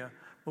Pennsylvania.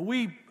 But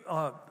we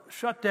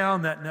shut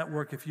down that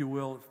network, if you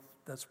will, if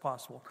that's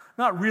possible.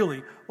 Not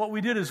really. What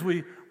we did is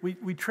we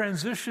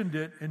transitioned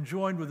it and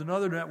joined with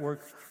another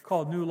network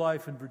called New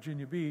Life in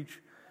Virginia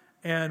Beach.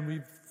 And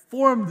we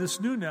formed this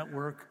new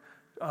network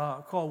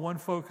called One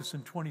Focus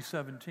in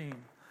 2017.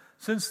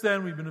 Since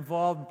then, we've been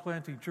involved in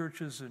planting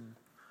churches in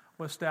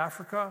West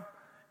Africa,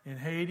 in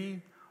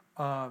Haiti,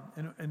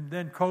 and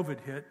then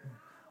COVID hit.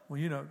 Well,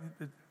 you know,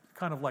 it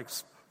kind of like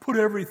put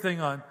everything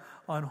on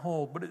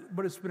hold,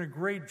 but it's been a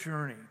great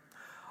journey.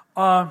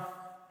 One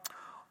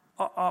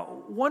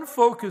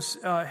Focus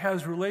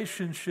has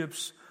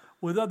relationships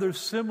with other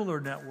similar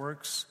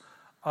networks.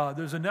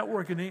 There's a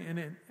network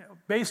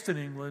based in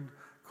England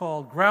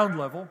called Ground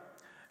Level,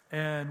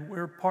 and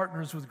we're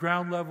partners with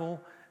Ground Level.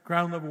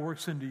 Ground Level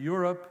works into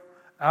Europe,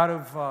 out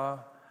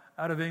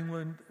of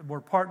England.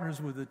 We're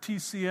partners with the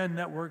TCN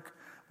network,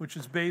 which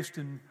is based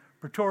in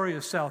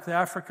Pretoria, South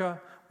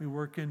Africa. We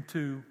work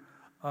into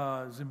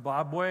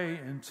Zimbabwe,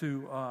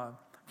 into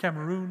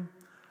Cameroon.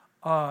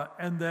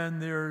 And then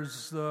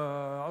there's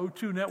the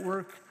O2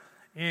 network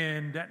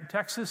in Denton,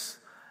 Texas,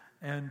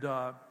 and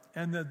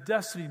the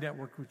Destiny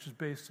network, which is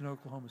based in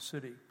Oklahoma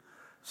City.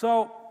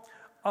 So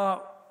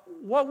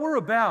what we're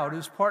about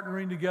is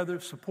partnering together,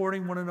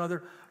 supporting one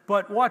another.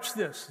 But watch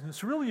this, and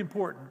it's really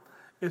important.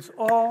 It's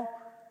all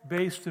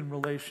based in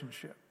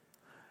relationship.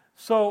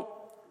 So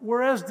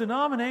whereas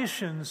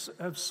denominations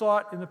have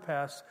sought in the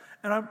past,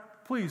 and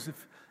please,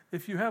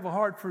 if you have a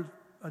heart for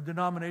a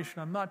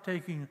denomination, I'm not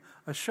taking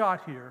a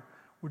shot here.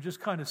 We're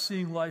just kind of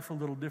seeing life a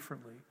little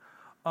differently.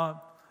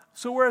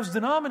 So whereas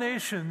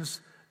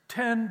denominations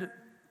tend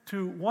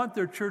to want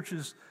their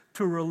churches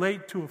to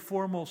relate to a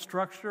formal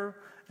structure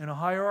and a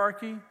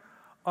hierarchy,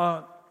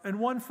 in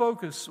One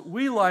Focus,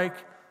 we like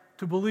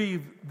to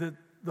believe that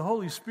the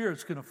Holy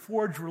Spirit's going to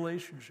forge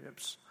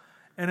relationships.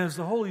 And as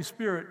the Holy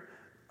Spirit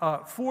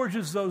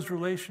forges those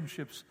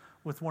relationships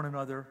with one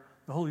another,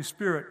 the Holy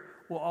Spirit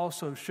will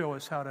also show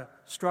us how to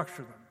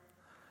structure them.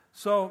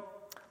 So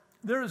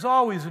there is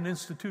always an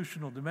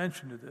institutional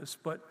dimension to this,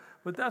 but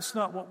that's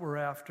not what we're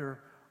after.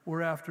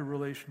 We're after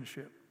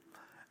relationship.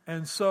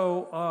 And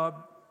so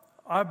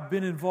I've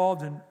been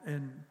involved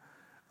in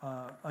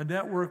a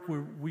network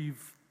where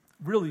we've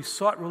really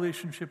sought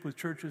relationship with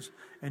churches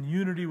and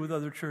unity with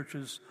other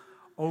churches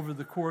over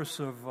the course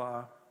of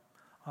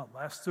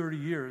last 30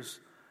 years.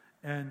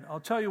 And I'll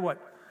tell you what,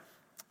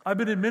 I've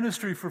been in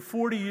ministry for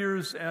 40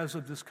 years as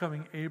of this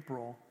coming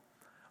April.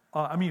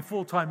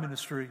 Full-time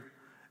ministry.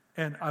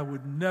 And I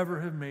would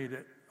never have made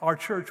it. Our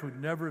church would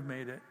never have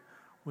made it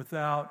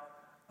without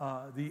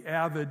the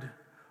avid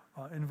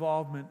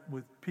involvement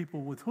with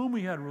people with whom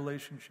we had a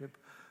relationship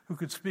who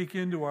could speak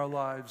into our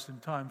lives in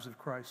times of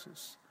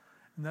crisis.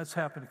 And that's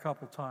happened a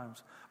couple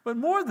times. But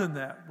more than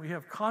that, we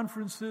have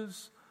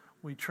conferences,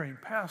 we train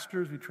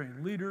pastors, we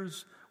train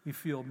leaders, we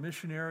field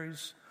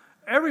missionaries.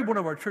 Every one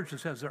of our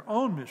churches has their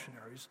own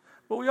missionaries,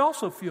 but we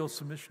also field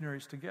some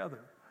missionaries together.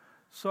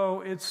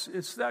 So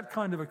it's that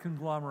kind of a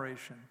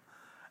conglomeration.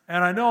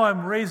 And I know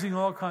I'm raising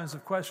all kinds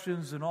of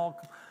questions, and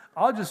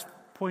I'll just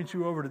point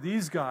you over to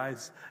these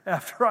guys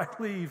after I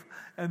leave,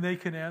 and they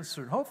can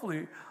answer. And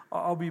hopefully,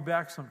 I'll be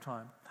back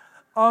sometime.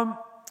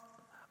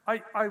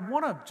 I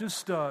want to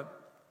just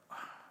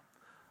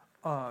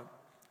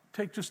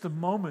take just a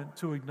moment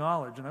to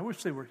acknowledge, and I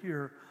wish they were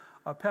here,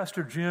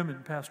 Pastor Jim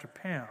and Pastor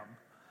Pam,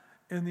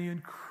 and the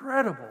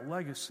incredible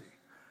legacy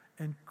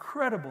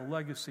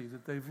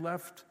that they've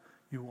left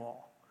you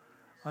all.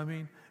 I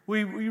mean,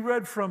 we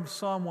read from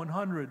Psalm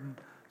 100, and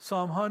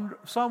Psalm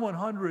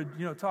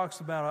 100 talks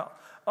about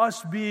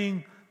us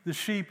being the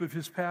sheep of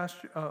his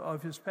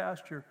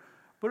pasture,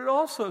 but it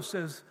also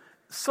says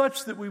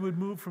such that we would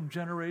move from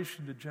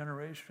generation to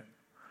generation.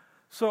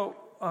 So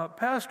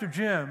Pastor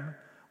Jim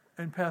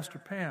and Pastor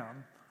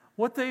Pam,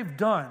 what they've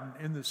done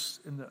in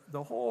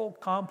the whole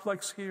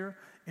complex here,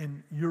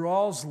 in your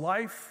all's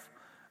life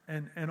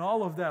and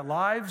all of that,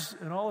 lives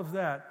and all of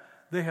that,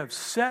 they have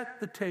set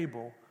the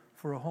table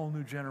for a whole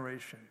new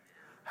generation.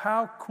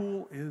 How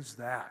cool is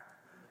that?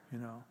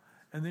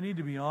 And they need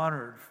to be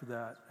honored for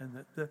that,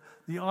 and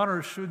the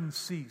honor shouldn't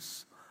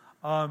cease.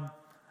 I'm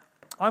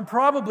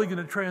probably going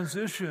to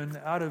transition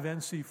out of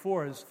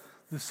NC4 as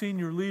the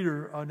senior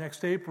leader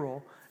next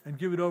April and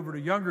give it over to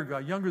a younger guy,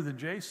 younger than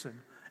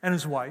Jason, and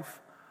his wife.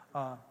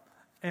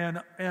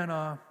 And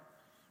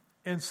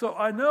so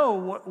I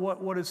know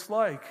what it's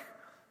like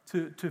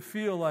to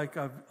feel like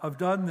I've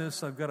done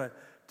this. I've got to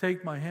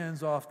take my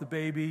hands off the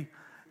baby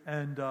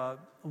and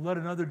let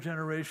another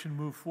generation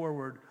move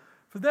forward.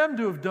 For them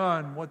to have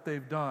done what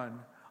they've done,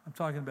 I'm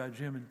talking about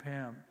Jim and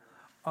Pam,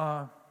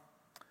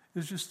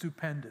 is just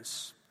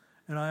stupendous.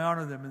 And I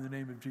honor them in the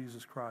name of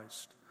Jesus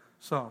Christ.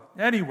 So,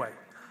 anyway,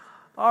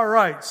 all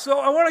right. So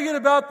I want to get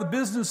about the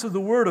business of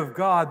the Word of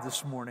God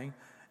this morning.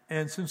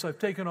 And since I've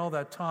taken all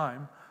that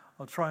time,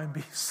 I'll try and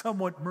be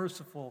somewhat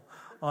merciful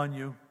on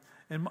you.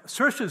 And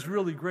Saoirse is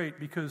really great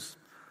because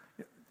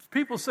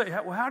people say,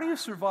 well, how do you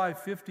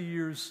survive 50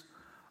 years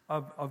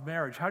of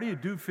marriage? How do you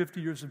do 50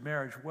 years of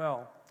marriage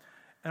well?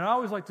 And I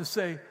always like to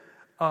say,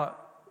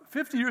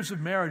 50 years of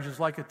marriage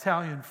is like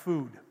Italian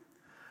food.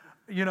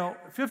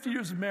 50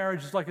 years of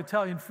marriage is like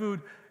Italian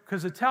food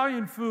because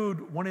Italian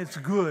food, when it's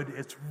good,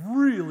 it's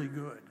really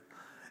good.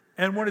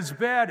 And when it's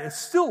bad, it's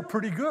still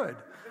pretty good.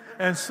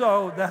 And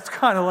so that's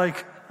kind of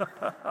like,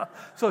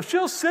 so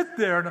she'll sit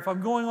there, and if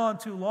I'm going on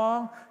too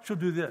long, she'll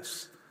do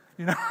this,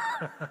 and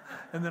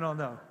then I'll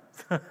know.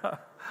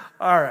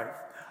 All right.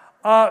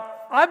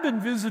 I've been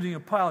visiting a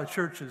pile of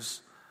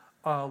churches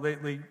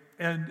lately,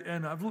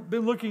 and I've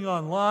been looking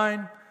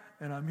online,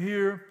 and I'm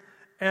here,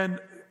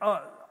 and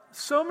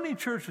so many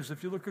churches,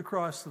 if you look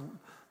across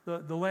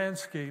the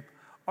landscape,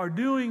 are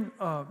doing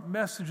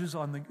messages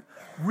on the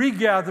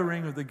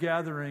regathering or the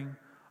gathering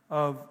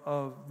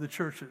of the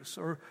churches,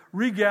 or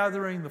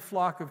regathering the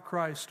flock of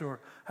Christ, or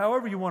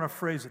however you want to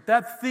phrase it.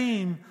 That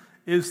theme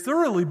is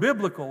thoroughly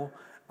biblical,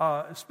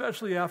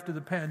 especially after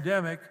the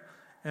pandemic.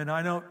 And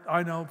I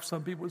know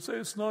some people say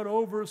it's not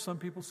over, some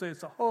people say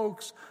it's a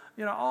hoax,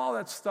 all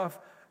that stuff.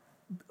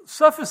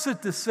 Suffice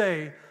it to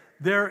say,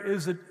 there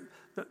is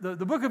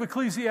the book of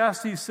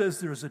Ecclesiastes says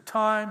there's a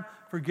time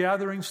for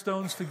gathering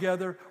stones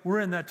together. We're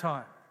in that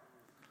time.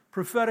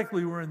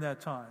 Prophetically, we're in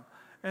that time.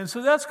 And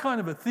so that's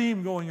kind of a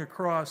theme going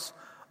across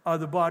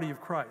the body of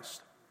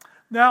Christ.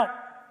 Now,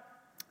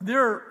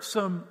 there are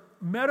some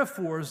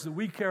metaphors that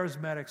we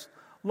charismatics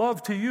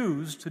love to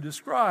use to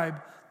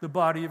describe the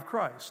body of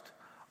Christ,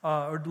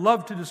 or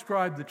love to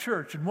describe the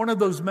church. And one of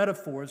those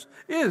metaphors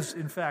is,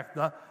 in fact,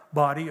 the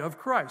body of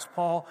Christ.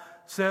 Paul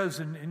says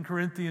in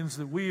Corinthians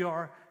that we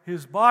are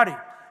his body.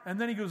 And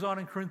then he goes on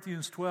in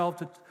Corinthians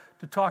 12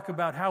 to talk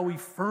about how we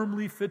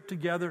firmly fit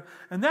together.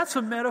 And that's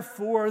a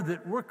metaphor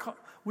that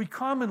we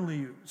commonly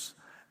use.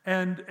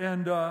 And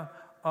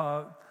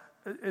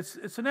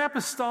it's an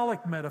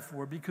apostolic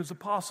metaphor because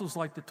apostles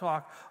like to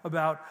talk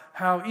about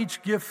how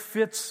each gift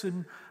fits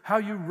and how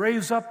you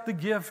raise up the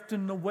gift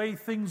and the way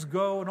things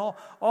go and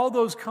all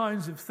those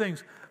kinds of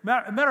things.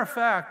 Matter of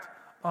fact,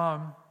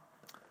 a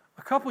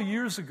couple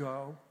years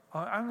ago,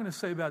 I'm going to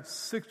say about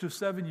 6 or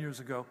 7 years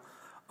ago,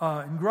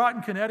 in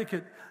Groton,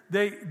 Connecticut,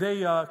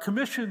 they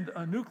commissioned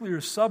a nuclear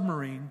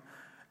submarine,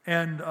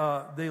 and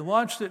they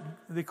launched it.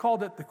 They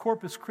called it the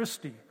Corpus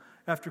Christi,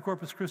 after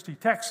Corpus Christi,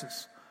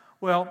 Texas.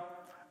 Well,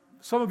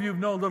 some of you who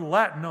know a little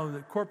Latin know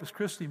that Corpus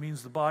Christi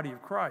means the body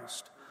of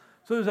Christ.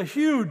 So there's a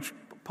huge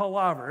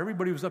palaver.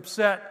 Everybody was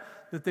upset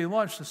that they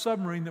launched a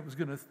submarine that was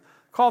going to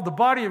called the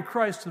body of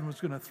Christ and was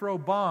going to throw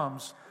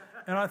bombs.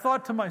 And I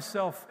thought to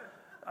myself,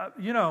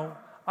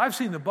 I've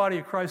seen the body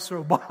of Christ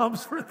throw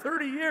bombs for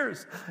 30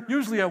 years,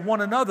 usually at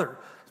one another.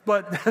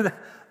 But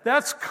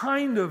that's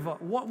kind of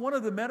one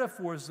of the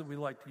metaphors that we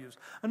like to use.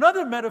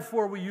 Another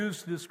metaphor we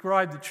use to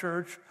describe the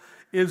church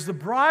is the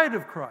bride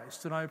of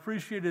Christ. And I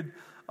appreciated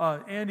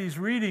Andy's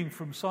reading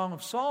from Song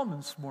of Solomon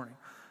this morning.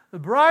 The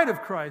bride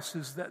of Christ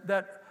is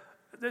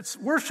that's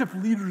worship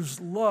leaders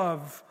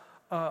love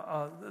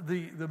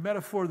the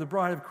metaphor of the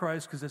bride of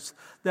Christ because it's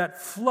that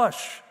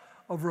flush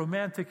of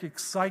romantic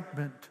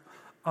excitement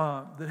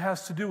that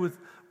has to do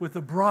with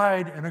a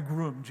bride and a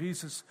groom.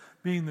 Jesus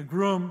being the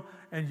groom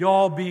and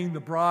y'all being the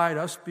bride,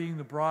 us being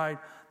the bride.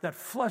 That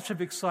flush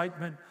of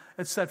excitement.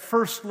 It's that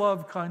first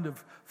love kind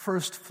of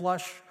first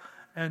flush.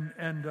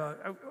 And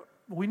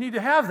we need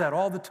to have that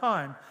all the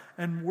time.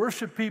 And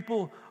worship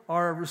people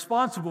are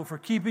responsible for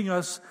keeping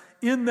us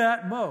in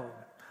that mode.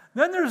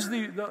 Then there's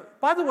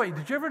by the way,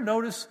 did you ever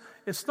notice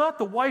it's not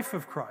the wife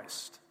of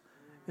Christ.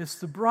 It's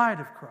the bride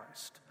of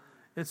Christ.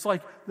 It's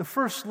like the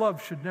first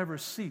love should never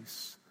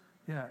cease.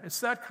 Yeah, it's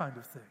that kind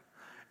of thing.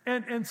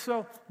 And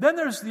so then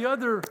there's the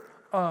other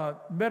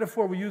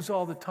metaphor we use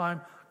all the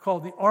time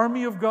called the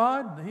army of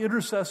God. The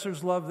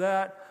intercessors love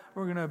that.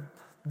 We're going to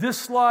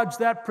dislodge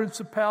that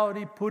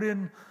principality, put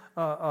in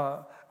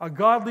a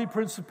godly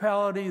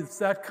principality. It's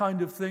that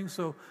kind of thing.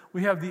 So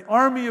we have the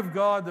army of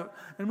God,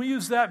 and we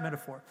use that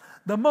metaphor.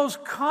 The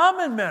most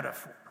common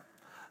metaphor,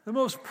 the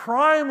most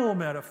primal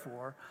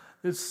metaphor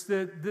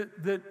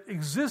that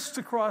exists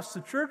across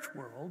the church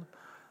world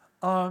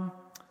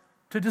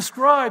to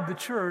describe the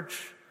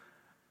church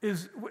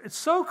it's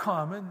so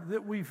common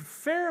that we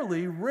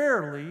fairly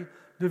rarely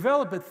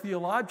develop it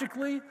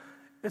theologically.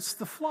 It's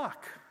the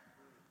flock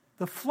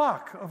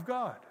of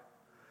God,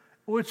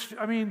 which,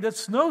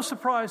 that's no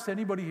surprise to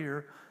anybody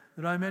here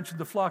that I mentioned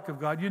the flock of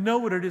God. You know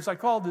what it is. I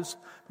call this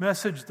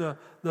message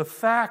the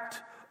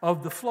fact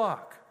of the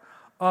flock.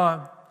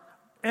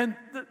 And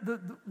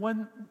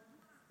when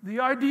the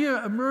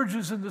idea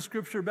emerges in the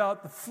Scripture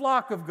about the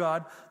flock of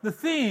God, the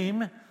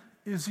theme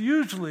is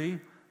usually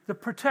the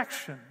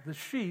protection. The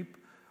sheep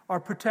are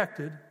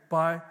protected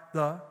by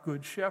the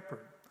Good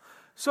Shepherd.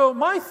 So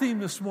my theme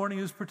this morning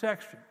is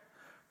protection.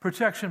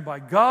 Protection by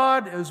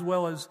God, as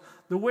well as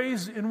the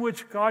ways in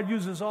which God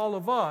uses all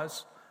of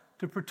us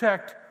to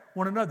protect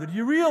one another. Do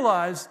you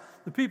realize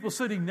the people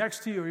sitting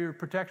next to you are your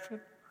protection?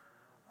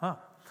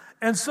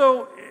 And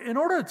so in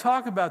order to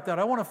talk about that,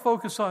 I want to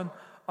focus on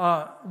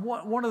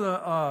one of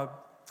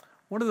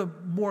the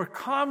more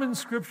common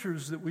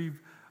scriptures that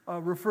we've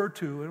referred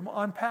to, and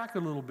unpack it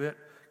a little bit,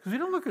 because we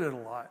don't look at it a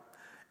lot.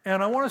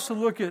 And I want us to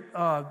look at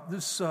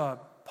this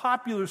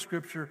popular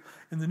scripture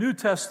in the New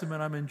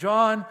Testament. I'm in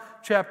John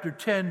chapter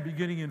 10,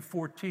 beginning in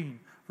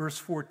verse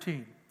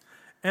 14.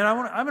 And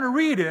I'm going to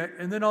read it,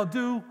 and then I'll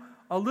do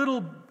a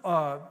little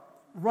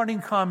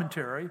running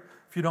commentary,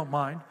 if you don't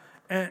mind.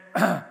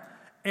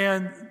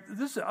 And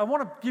this, I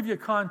want to give you a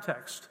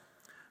context,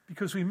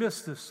 because we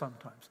miss this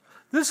sometimes.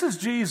 This is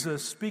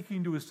Jesus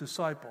speaking to his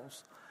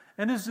disciples,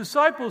 and his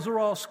disciples are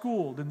all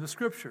schooled in the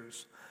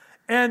scriptures.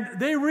 And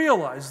they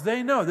realize,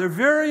 they know, they're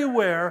very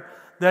aware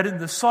that in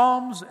the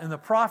Psalms and the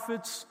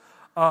prophets,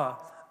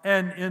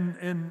 and in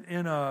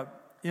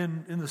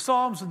the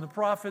Psalms and the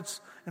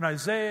prophets, in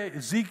Isaiah,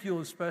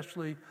 Ezekiel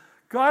especially,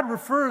 God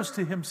refers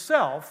to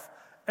himself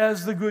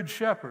as the Good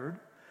Shepherd,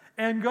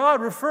 and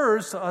God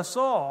refers to us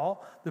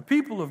all, the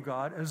people of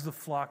God, as the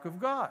flock of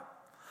God.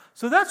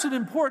 So that's an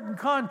important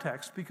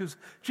context, because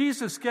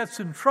Jesus gets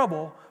in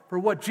trouble for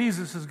what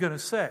Jesus is going to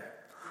say.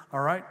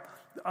 All right?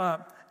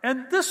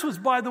 And this was,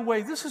 by the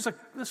way,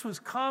 this was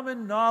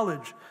common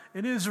knowledge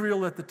in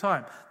Israel at the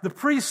time. The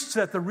priests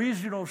at the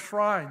regional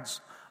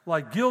shrines,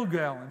 like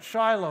Gilgal and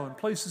Shiloh and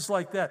places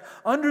like that,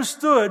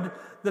 understood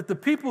that the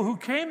people who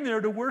came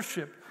there to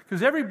worship,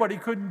 because everybody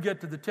couldn't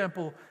get to the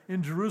temple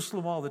in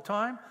Jerusalem all the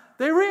time,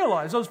 they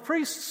realized those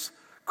priests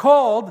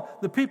called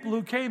the people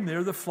who came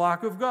there the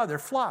flock of God, their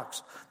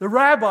flocks. The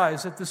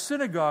rabbis at the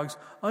synagogues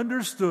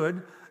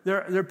understood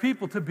their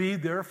people to be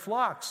their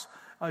flocks.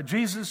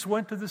 Jesus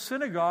went to the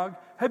synagogue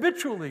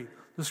habitually,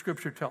 the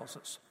scripture tells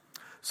us.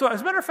 So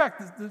as a matter of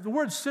fact, the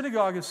word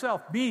synagogue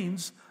itself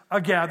means a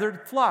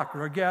gathered flock,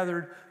 or a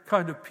gathered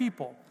kind of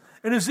people.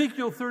 In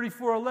Ezekiel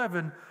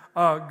 34:11,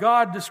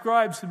 God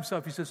describes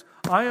himself. He says,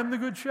 I am the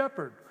good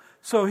shepherd.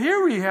 So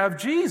here we have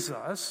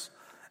Jesus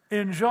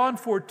in John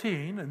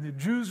 14, and the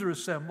Jews are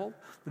assembled,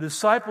 the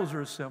disciples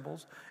are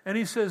assembled, and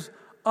he says,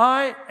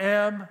 I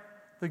am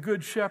the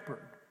good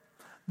shepherd.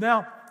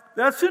 Now,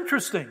 that's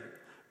interesting,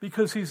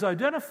 because he's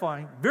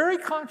identifying very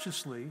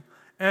consciously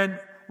and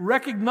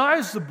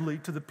recognizably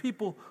to the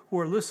people who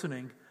are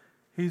listening,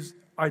 he's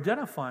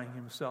identifying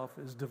himself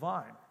as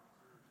divine,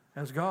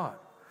 as God.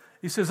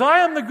 He says, I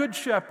am the good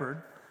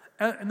shepherd.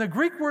 And the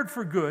Greek word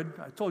for good,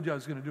 I told you I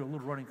was going to do a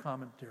little running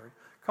commentary,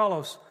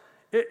 kalos,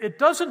 it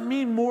doesn't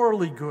mean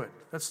morally good.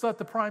 That's not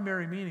the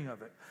primary meaning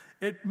of it.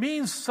 It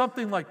means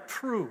something like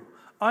true.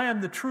 I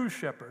am the true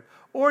shepherd.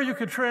 Or you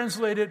could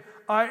translate it,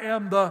 I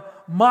am the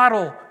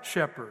model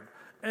shepherd.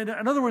 And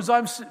in other words,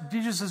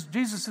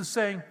 Jesus is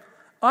saying,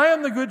 I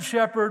am the good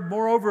shepherd.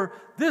 Moreover,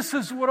 this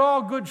is what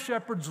all good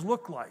shepherds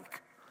look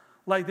like.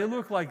 Like they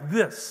look like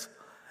this.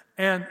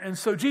 And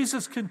so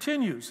Jesus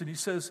continues, and he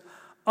says,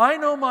 I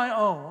know my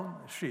own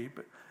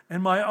sheep,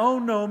 and my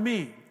own know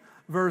me.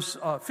 Verse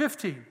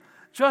 15,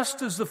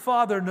 just as the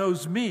Father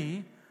knows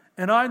me,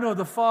 and I know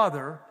the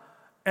Father,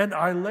 and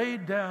I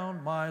laid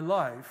down my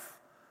life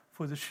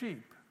for the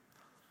sheep.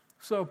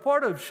 So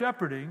part of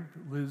shepherding,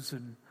 Liz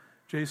and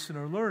Jason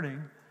are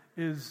learning,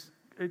 is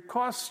it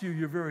costs you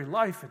your very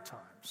life at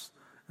times.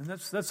 And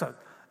that's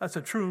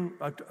a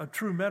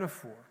true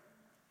metaphor.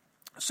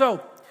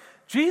 So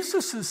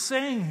Jesus is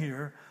saying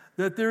here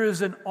that there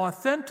is an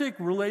authentic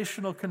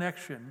relational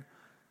connection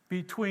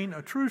between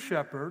a true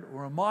shepherd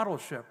or a model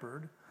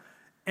shepherd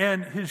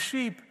and his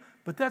sheep,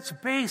 but that's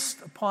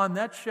based upon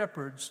that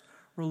shepherd's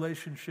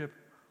relationship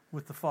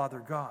with the Father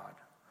God.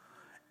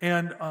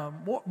 And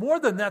more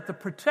than that, the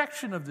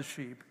protection of the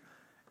sheep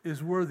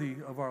is worthy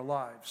of our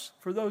lives.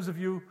 For those of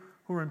you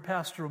who are in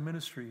pastoral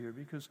ministry here,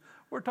 because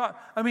we're taught,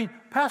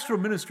 pastoral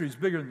ministry is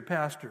bigger than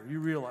pastor. You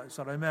realize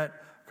that. I met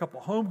a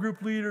couple home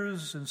group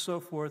leaders and so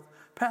forth.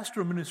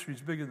 Pastoral ministry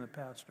is bigger than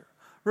pastor.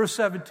 Verse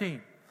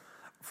 17,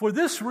 for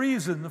this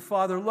reason the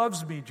Father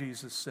loves me,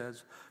 Jesus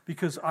says,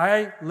 because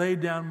I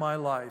laid down my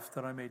life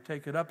that I may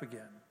take it up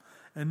again.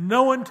 And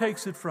no one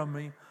takes it from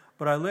me,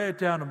 but I lay it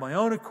down of my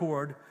own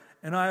accord,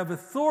 and I have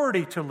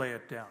authority to lay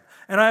it down.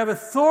 And I have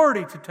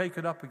authority to take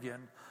it up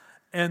again.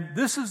 And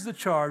this is the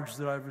charge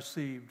that I've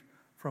received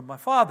from my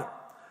Father.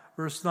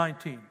 Verse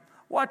 19.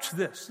 Watch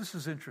this. This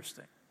is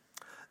interesting.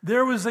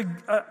 There was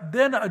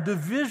then a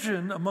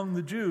division among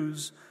the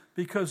Jews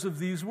because of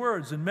these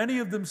words. And many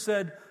of them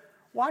said,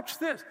 watch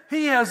this.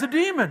 He has a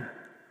demon.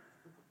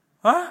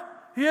 Huh?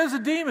 He has a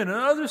demon. And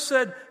others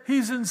said,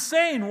 he's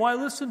insane. Why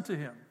listen to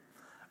him?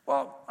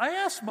 Well, I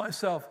asked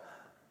myself,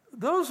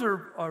 those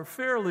are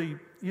fairly,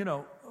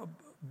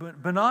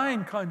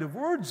 benign kind of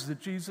words that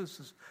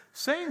Jesus is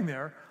saying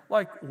there.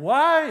 Like,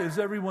 why is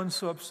everyone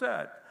so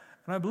upset?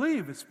 And I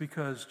believe it's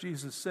because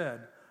Jesus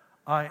said,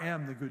 I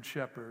am the good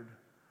shepherd.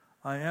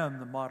 I am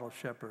the model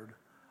shepherd.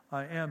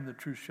 I am the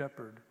true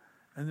shepherd.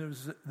 And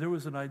there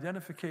was an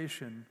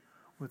identification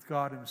with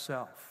God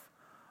himself.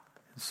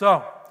 And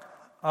so,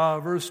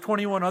 verse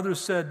 21, others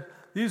said,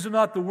 these are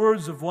not the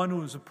words of one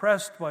who is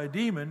oppressed by a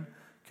demon.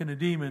 Can a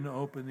demon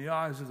open the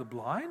eyes of the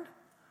blind?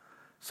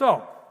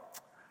 So,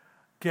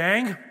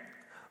 gang,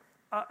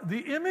 the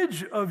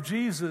image of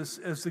Jesus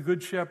as the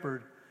good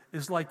shepherd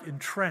is like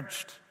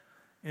entrenched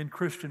in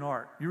Christian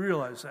art. You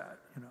realize that,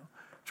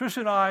 Trish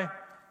and I,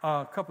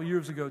 a couple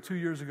years ago, 2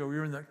 years ago, we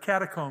were in the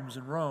catacombs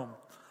in Rome.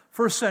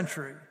 First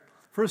century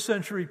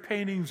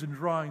paintings and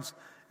drawings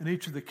in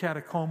each of the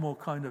catacombal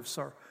kind of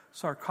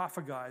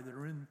sarcophagi that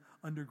are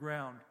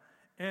underground.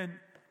 And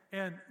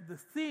the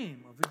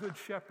theme of the Good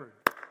Shepherd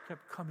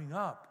kept coming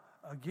up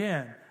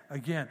again.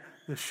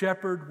 The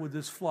shepherd with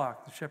his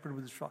flock, the shepherd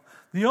with his flock.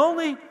 The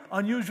only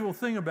unusual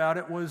thing about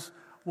it was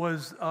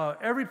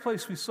every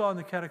place we saw in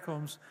the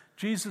catacombs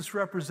Jesus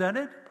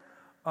represented,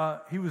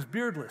 he was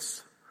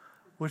beardless,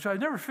 which I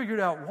never figured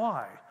out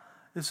why.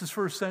 This is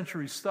first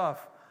century stuff.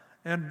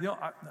 And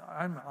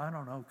I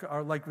don't know,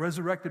 are like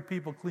resurrected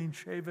people clean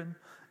shaven?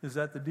 Is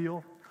that the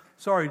deal?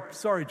 Sorry,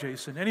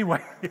 Jason.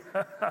 Anyway.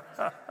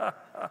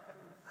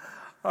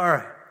 All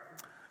right.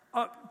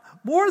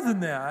 More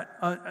than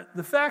that,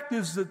 the fact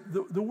is that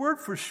the word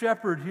for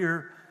shepherd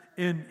here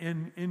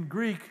in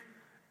Greek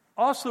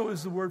also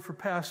is the word for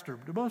pastor.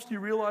 Do most of you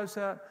realize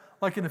that?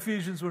 Like in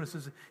Ephesians when it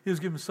says he has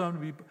given some to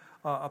be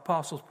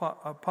apostles,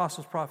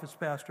 prophets,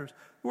 pastors.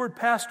 The word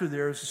pastor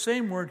there is the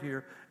same word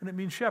here, and it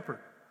means shepherd.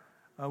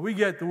 We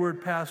get the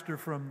word pastor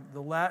from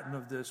the Latin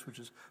of this, which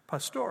is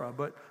pastora,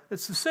 but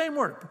it's the same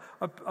word.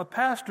 A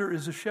pastor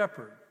is a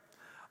shepherd.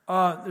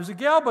 There's a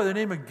gal by the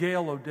name of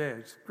Gail O'Day.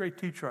 She's a great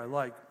teacher I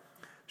like.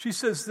 She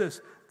says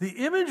this, the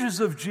images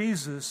of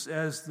Jesus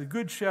as the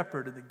good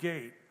shepherd at the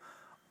gate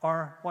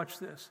are, watch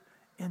this,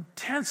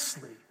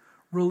 intensely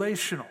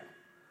relational.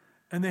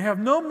 And they have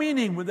no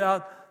meaning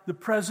without the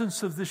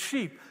presence of the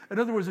sheep. In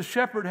other words, a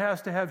shepherd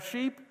has to have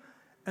sheep,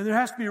 and there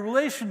has to be a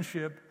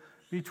relationship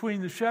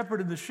between the shepherd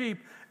and the sheep,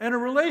 and a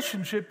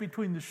relationship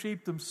between the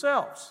sheep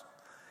themselves.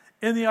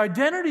 And the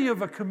identity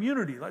of a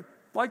community,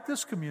 like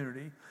this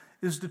community,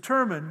 is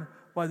determined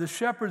by the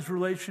shepherd's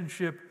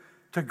relationship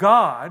to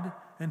God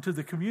and to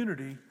the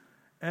community,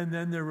 and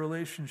then their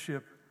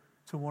relationship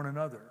to one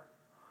another.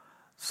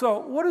 So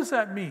what does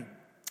that mean?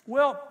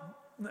 Well,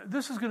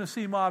 this is going to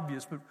seem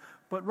obvious,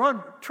 but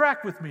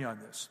track with me on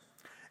this.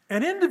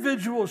 An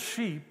individual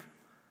sheep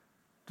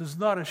does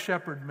not a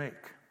shepherd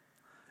make.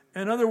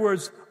 In other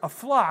words, a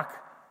flock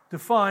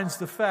defines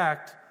the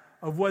fact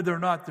of whether or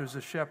not there's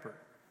a shepherd.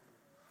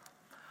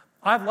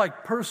 I'm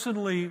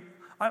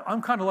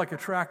kind of like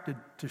attracted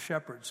to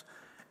shepherds.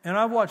 And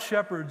I've watched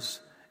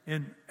shepherds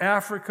in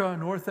Africa,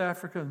 North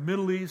Africa,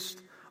 Middle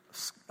East,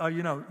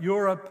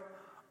 Europe,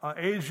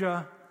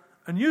 Asia,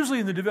 and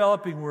usually in the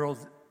developing world,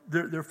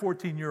 they're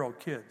 14-year-old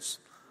kids,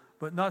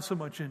 but not so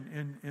much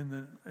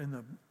in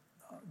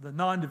the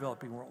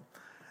non-developing world.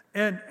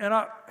 And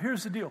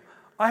here's the deal.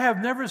 I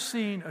have never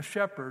seen a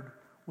shepherd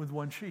with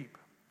one sheep.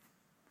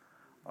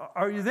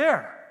 Are you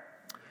there?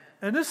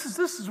 And this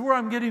is where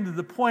I'm getting to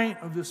the point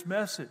of this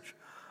message.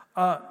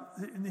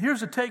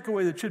 Here's a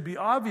takeaway that should be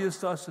obvious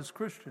to us as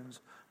Christians,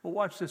 but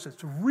watch this.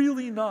 It's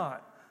really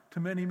not to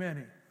many.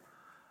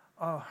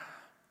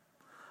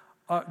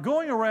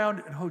 Going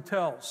around in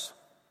hotels,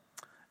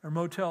 or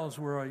motels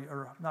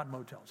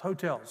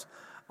hotels,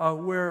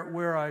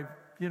 where I,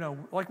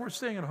 like we're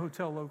staying in a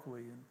hotel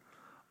locally,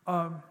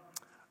 and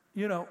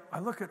I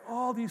look at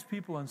all these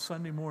people on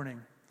Sunday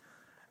morning.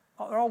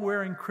 They're all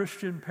wearing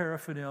Christian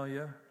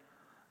paraphernalia.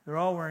 They're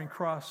all wearing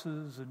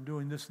crosses and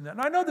doing this and that.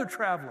 And I know they're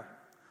traveling.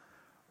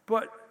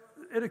 But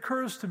it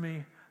occurs to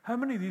me, how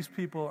many of these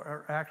people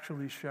are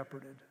actually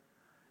shepherded?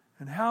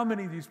 And how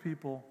many of these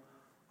people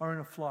are in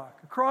a flock?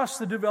 Across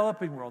the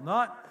developing world,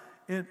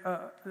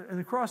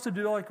 across the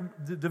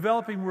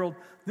developing world,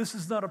 this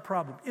is not a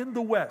problem. In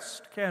the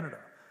West, Canada,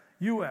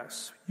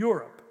 U.S.,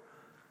 Europe,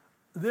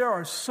 there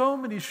are so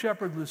many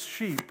shepherdless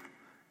sheep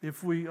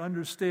if we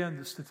understand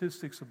the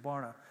statistics of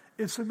Barna.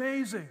 It's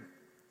amazing.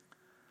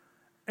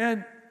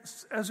 And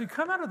as we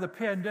come out of the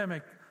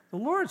pandemic, the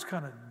Lord's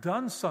kind of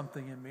done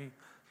something in me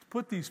to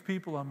put these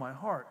people on my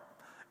heart.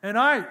 And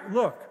I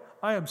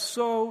am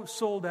so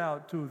sold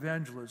out to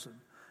evangelism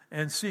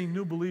and seeing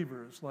new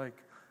believers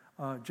like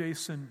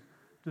Jason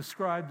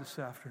described this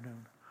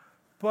afternoon.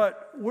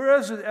 But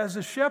whereas as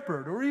a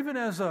shepherd, or even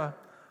as a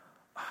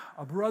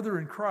brother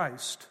in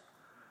Christ,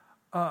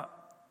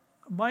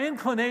 my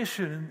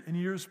inclination in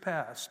years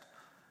past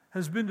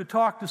has been to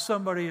talk to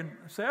somebody and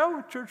say, "Oh,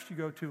 what church do you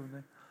go to?"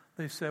 And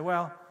they say,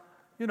 "Well,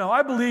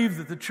 I believe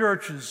that the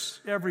church is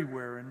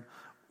everywhere, and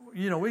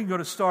we can go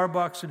to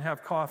Starbucks and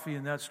have coffee,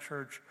 and that's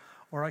church,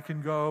 or I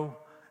can go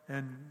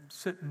and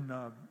sit in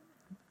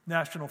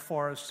national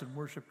forests and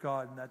worship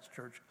God, and that's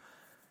church.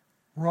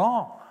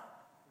 Wrong.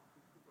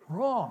 You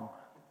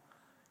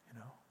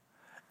know.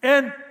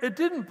 And it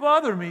didn't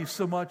bother me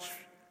so much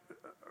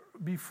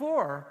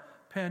before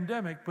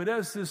pandemic, but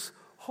as this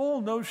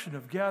whole notion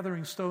of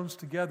gathering stones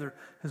together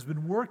has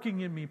been working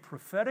in me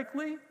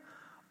prophetically,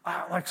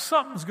 like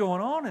something's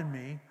going on in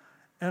me,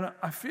 and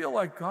I feel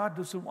like God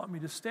doesn't want me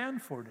to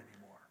stand for it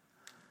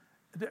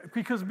anymore.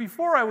 Because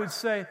before I would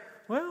say,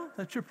 well,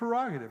 that's your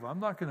prerogative. I'm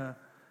not going to,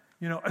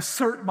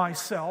 assert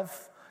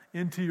myself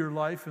into your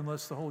life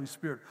unless the Holy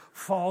Spirit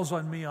falls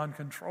on me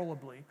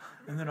uncontrollably,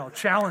 and then I'll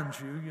challenge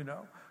you,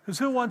 because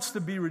who wants to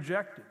be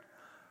rejected?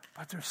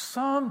 But there's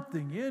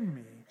something in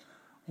me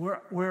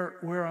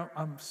where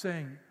I'm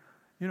saying,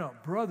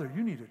 brother,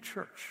 you need a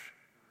church.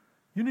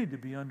 You need to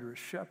be under a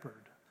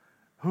shepherd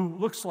who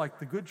looks like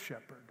the good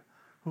shepherd,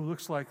 who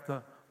looks like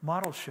the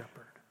model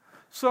shepherd.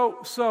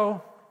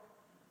 So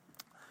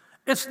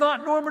it's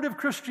not normative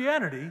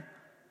Christianity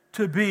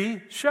to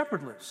be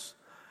shepherdless.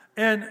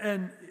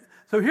 And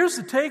so here's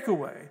the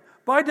takeaway.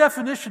 By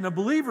definition, a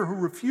believer who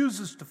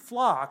refuses to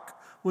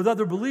flock with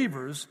other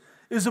believers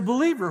is a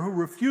believer who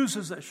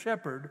refuses a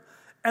shepherd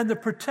and the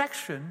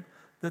protection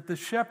that the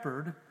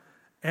shepherd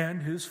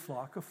and his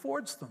flock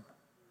affords them.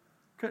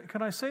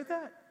 Can I say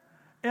that?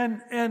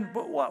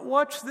 But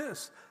watch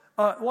this.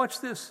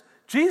 Watch this.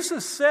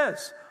 Jesus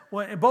says,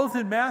 both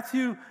in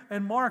Matthew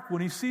and Mark,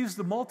 when he sees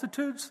the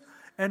multitudes,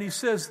 and it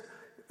says,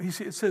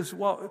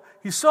 well,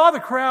 he saw the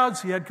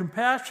crowds, he had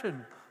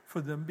compassion for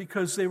them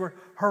because they were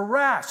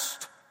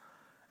harassed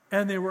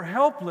and they were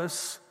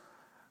helpless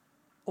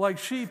like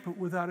sheep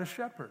without a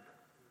shepherd.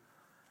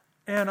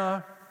 And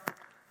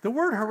the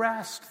word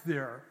harassed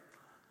there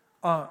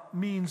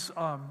means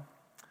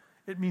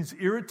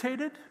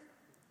irritated,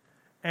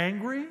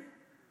 angry,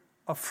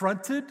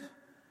 affronted.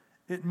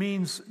 It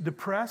means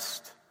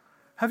depressed.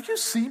 Have you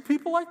seen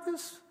people like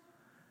this?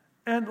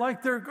 And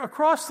like they're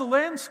across the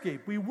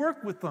landscape. We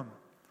work with them.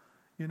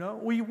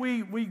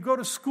 We go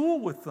to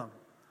school with them.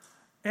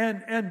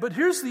 But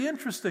here's the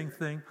interesting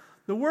thing.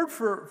 The word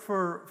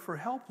for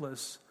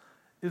helpless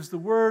is the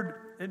word,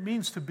 it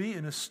means to be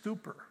in a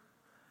stupor.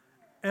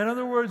 In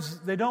other words,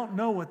 they don't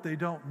know what they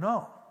don't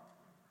know.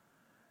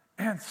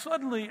 And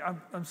suddenly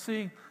I'm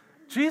seeing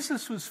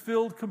Jesus was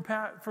filled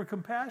for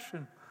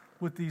compassion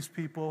with these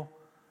people.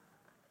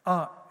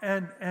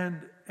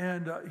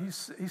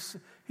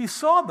 He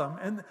saw them,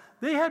 and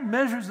they had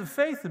measures of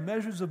faith and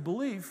measures of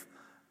belief,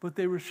 but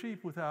they were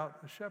sheep without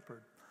a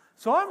shepherd.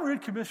 So I'm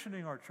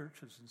recommissioning our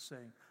churches and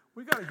saying,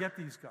 we got to get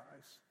these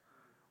guys.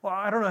 Well,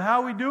 I don't know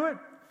how we do it.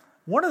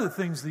 One of the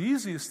things, the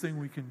easiest thing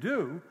we can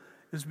do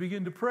is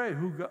begin to pray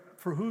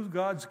for who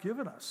God's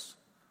given us,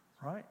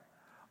 right?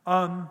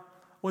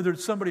 Whether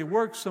it's somebody at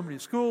work, somebody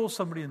at school,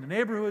 somebody in the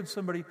neighborhood,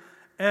 somebody,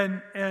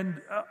 and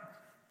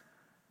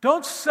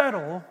don't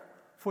settle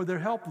for their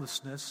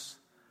helplessness.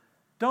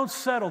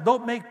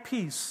 Don't make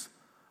peace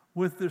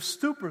with their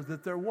stupor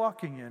that they're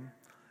walking in,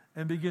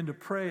 and begin to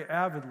pray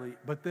avidly.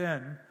 But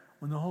then,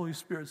 when the Holy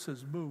Spirit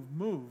says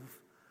move,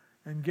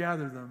 and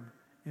gather them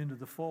into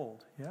the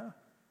fold. Yeah?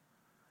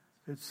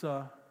 It's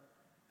an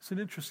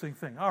interesting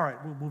thing. All right,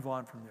 we'll move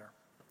on from there.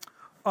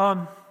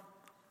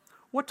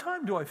 What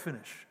time do I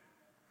finish?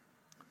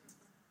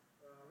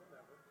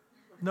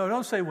 No,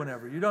 don't say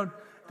whenever. You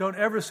don't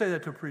ever say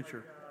that to a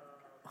preacher.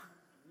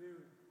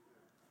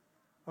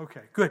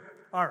 Okay, good.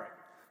 All right.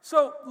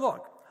 So,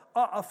 look,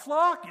 a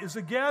flock is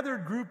a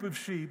gathered group of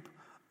sheep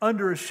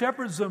under a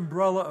shepherd's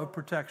umbrella of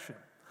protection.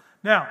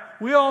 Now,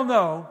 we all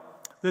know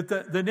that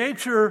the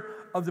nature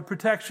of the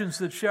protections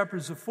that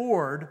shepherds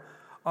afford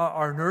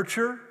are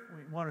nurture.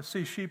 We want to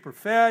see sheep are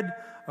fed.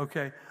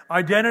 Okay.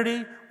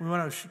 Identity. We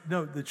want to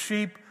know that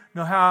sheep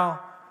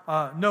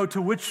know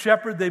to which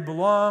shepherd they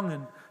belong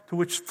and to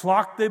which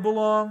flock they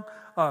belong.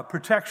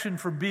 Protection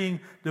from being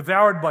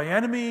devoured by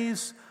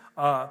enemies.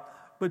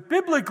 But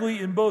biblically,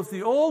 in both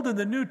the Old and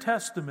the New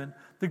Testament,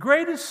 the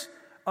greatest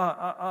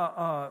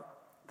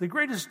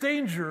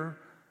danger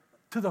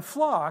to the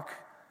flock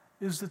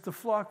is that the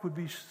flock would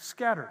be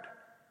scattered.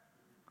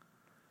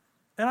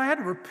 And I had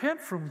to repent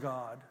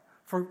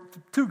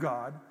to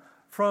God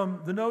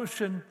from the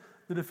notion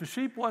that if a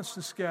sheep wants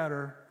to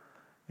scatter,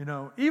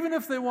 even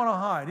if they want to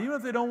hide, even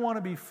if they don't want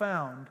to be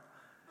found,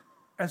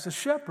 as a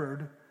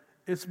shepherd,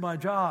 it's my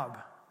job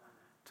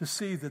to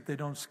see that they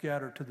don't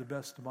scatter to the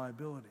best of my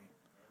ability.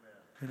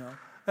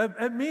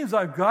 It means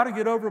I've got to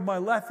get over my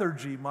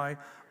lethargy, my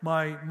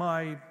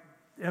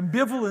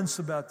ambivalence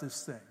about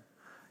this thing.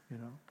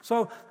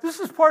 So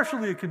this is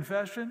partially a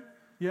confession,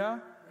 yeah,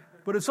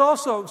 but it's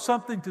also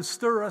something to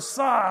stir us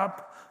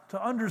up to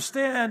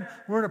understand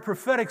we're in a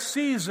prophetic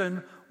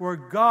season where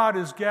God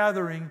is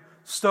gathering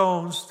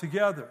stones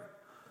together.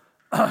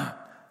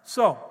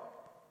 So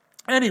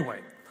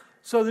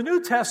the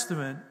New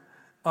Testament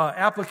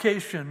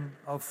application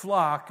of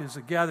flock is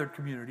a gathered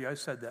community, I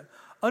said that,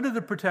 under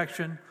the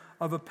protection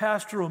of a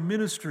pastoral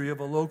ministry of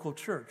a local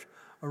church,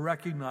 a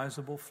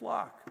recognizable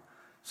flock.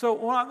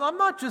 So I'm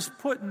not just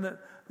putting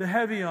the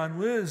heavy on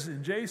Liz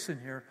and Jason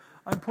here,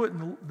 I'm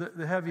putting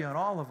the heavy on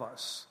all of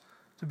us.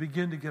 to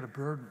begin to get a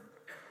burden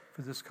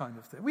for this kind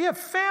of thing. We have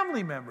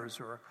family members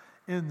who are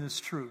in this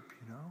troop,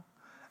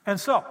 And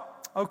so,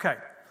 okay,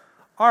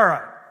 all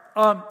right.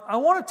 I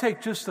want to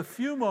take just a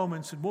few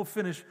moments, and we'll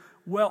finish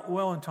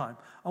well in time.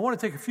 I want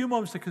to take a few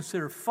moments to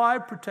consider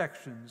 5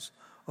 protections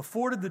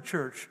afforded the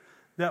church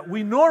that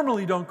we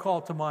normally don't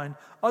call to mind,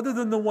 other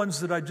than the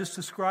ones that I just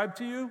described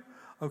to you.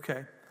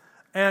 Okay,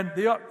 and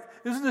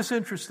isn't this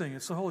interesting?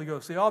 It's the Holy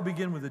Ghost. They all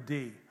begin with a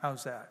D.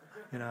 How's that?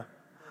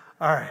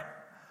 All right.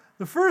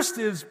 The first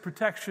is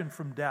protection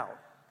from doubt.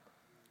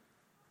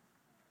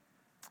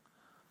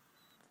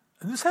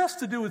 And this has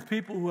to do with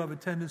people who have a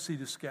tendency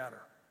to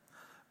scatter.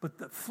 But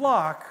the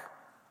flock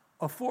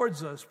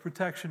affords us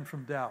protection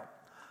from doubt.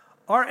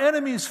 Our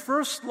enemy's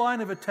first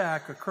line of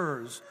attack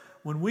occurs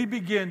when we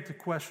begin to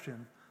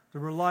question the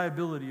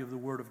reliability of the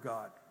Word of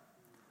God.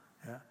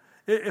 Yeah?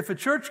 If a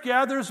church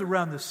gathers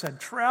around the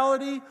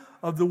centrality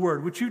of the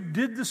Word, which you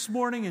did this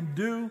morning and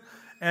do,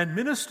 and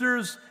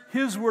ministers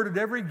His Word at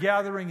every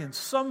gathering in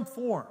some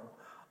form,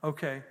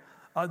 okay,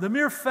 the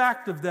mere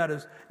fact of that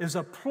is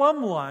a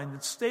plumb line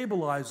that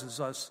stabilizes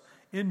us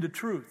into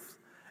truth.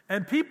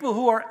 And people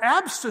who are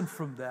absent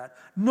from that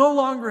no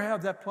longer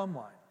have that plumb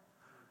line.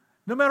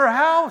 No matter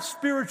how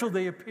spiritual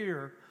they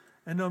appear,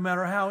 and no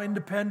matter how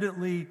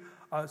independently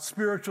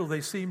spiritual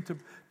they seem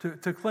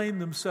to claim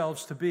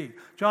themselves to be.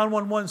 John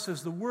 1:1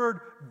 says, the Word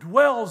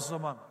dwells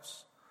among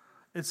us.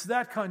 It's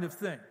that kind of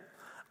thing.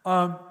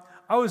 I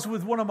was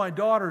with one of my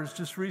daughters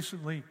just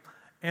recently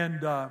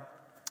and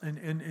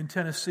in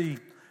Tennessee,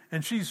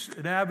 and she's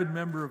an avid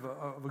member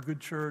of a good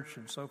church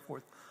and so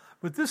forth.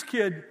 But this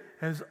kid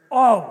has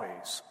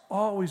always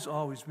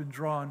been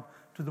drawn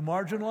to the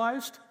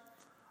marginalized.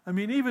 I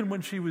mean, even when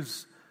she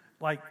was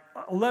like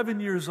 11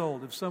 years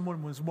old, if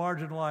someone was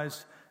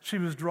marginalized, she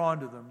was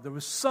drawn to them. There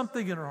was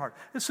something in her heart.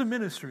 It's a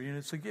ministry and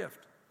it's a gift.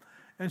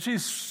 And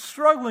she's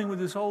struggling with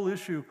this whole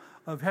issue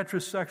of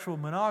heterosexual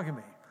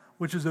monogamy,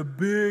 which is a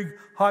big,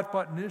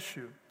 hot-button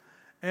issue.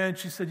 And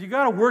she said, you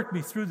got to work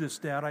me through this,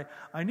 Dad.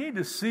 I need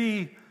to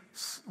see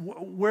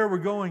where we're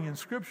going in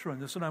Scripture on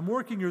this. And I'm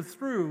working her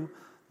through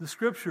the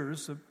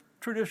Scriptures, the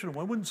traditional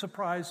one. Wouldn't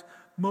surprise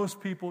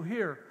most people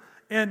here.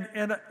 And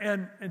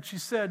she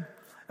said,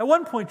 at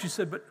one point she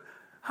said, but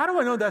how do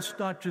I know that's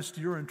not just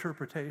your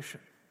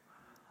interpretation?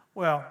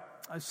 Well,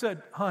 I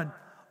said, hon,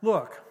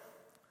 look,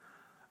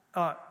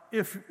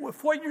 if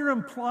what you're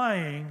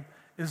implying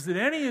is that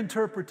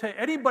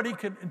anybody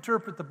can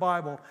interpret the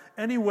Bible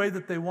any way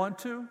that they want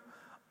to,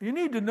 you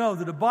need to know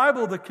that a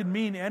Bible that can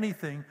mean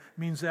anything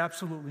means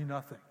absolutely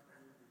nothing.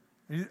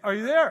 Are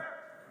you there?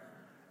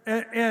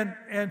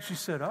 And she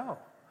said, oh.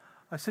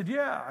 I said,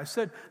 yeah. I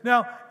said,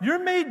 now,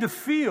 you're made to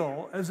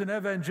feel as an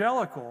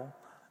evangelical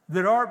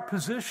that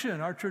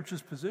our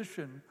church's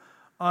position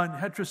on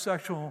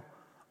heterosexual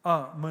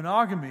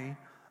monogamy,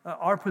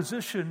 our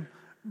position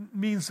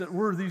means that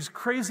we're these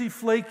crazy,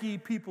 flaky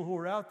people who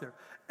are out there.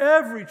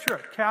 Every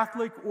church,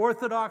 Catholic,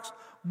 Orthodox,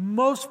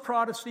 most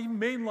Protestant,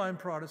 mainline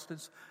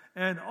Protestants,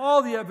 and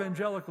all the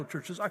evangelical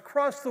churches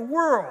across the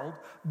world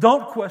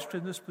don't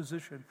question this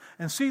position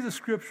and see the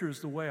Scriptures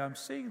the way I'm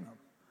seeing them.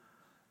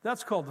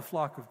 That's called the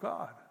flock of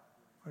God.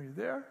 Are you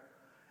there?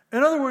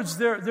 In other words,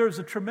 there's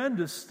a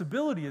tremendous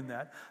stability in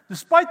that,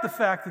 despite the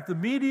fact that the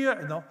media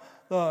and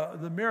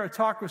the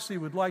meritocracy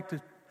would like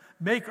to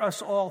make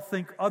us all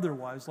think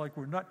otherwise, like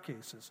we're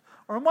nutcases.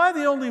 Or am I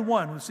the only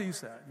one who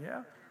sees that?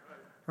 Yeah?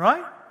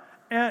 Right?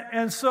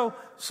 And so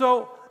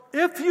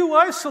if you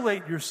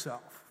isolate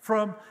yourself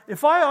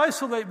if I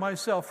isolate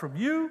myself from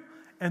you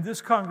and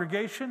this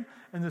congregation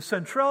and the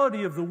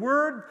centrality of the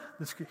Word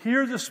that's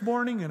here this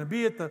morning and to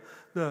be at the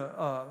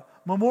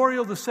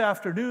memorial this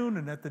afternoon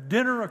and at the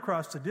dinner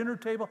across the dinner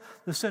table,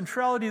 the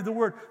centrality of the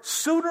Word,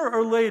 sooner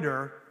or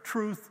later,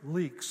 truth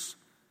leaks.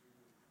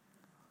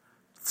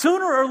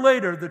 Sooner or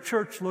later, the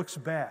church looks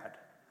bad.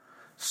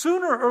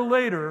 Sooner or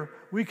later,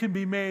 we can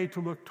be made to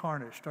look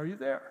tarnished. Are you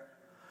there?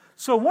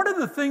 So one of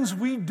the things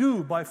we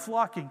do by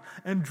flocking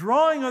and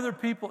drawing other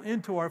people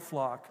into our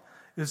flock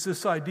is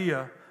this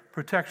idea,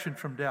 protection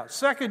from doubt.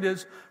 Second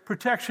is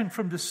protection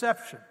from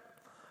deception.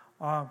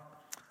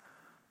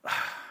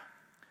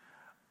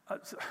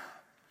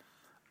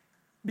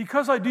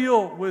 Because I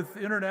deal with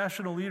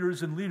international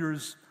leaders and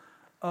leaders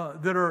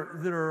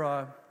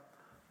that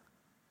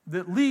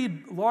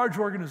lead large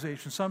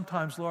organizations,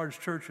 sometimes large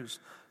churches,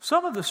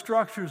 some of the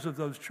structures of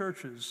those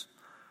churches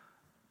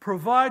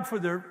provide for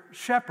their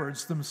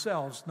shepherds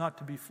themselves not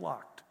to be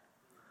flocked.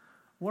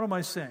 What am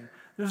I saying?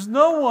 There's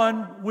no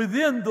one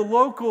within the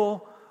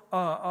local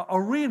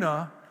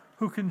arena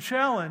who can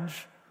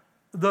challenge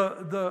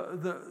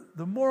the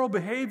moral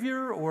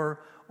behavior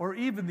or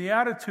even the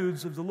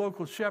attitudes of the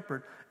local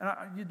shepherd.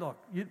 And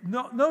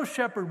no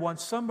shepherd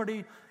wants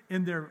somebody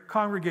in their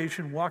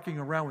congregation walking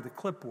around with a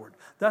clipboard.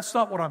 That's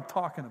not what I'm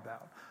talking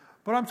about.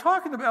 But I'm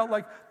talking about,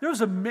 like,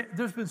 there's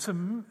been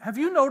some. Have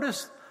you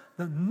noticed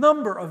the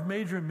number of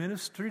major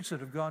ministries that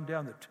have gone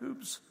down the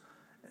tubes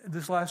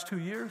this last 2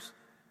 years?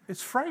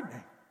 It's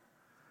frightening.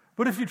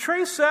 But if you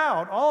trace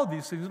out all of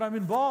these things, and I've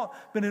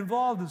been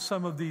involved in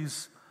some of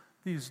these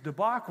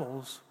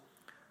debacles,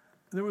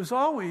 there was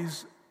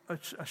always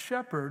a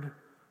shepherd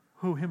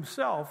who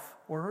himself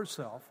or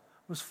herself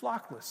was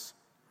flockless.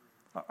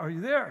 Are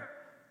you there?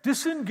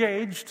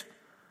 Disengaged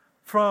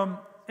from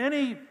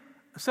any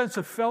sense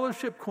of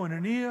fellowship,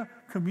 koinonia,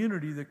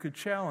 community that could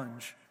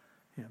challenge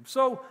him.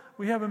 So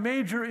we have a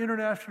major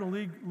international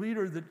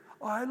leader that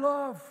I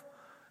love,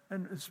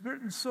 and has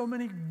written so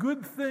many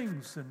good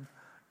things and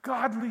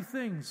godly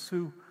things,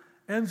 who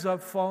ends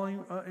up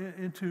falling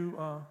into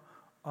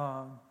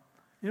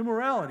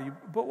immorality.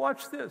 But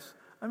watch this.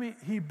 I mean,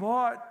 he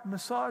bought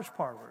massage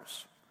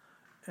parlors,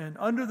 and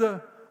under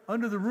the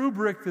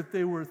rubric that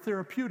they were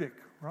therapeutic,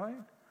 right?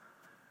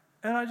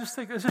 And I just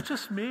think, is it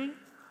just me?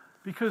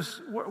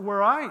 Because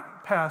where I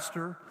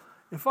pastor,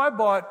 if I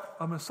bought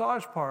a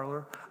massage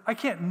parlor, I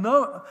can't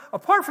know,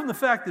 apart from the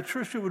fact that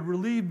Tricia would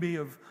relieve me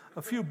of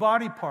a few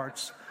body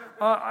parts,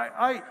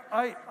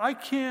 I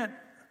can't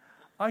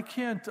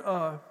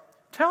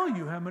tell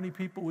you how many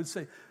people would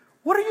say,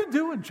 "What are you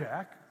doing,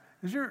 Jack?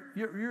 Is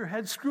your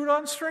head screwed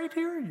on straight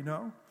here?" You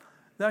know,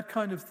 that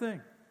kind of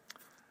thing.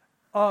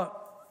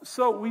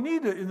 So we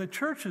need to, in the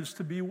churches,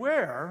 to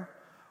beware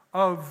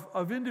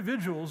of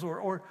individuals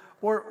or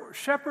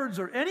shepherds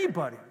or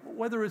anybody,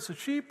 whether it's a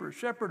sheep or a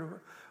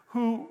shepherd,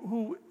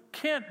 who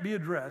can't be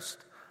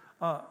addressed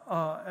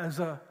as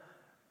a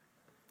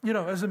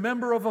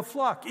member of a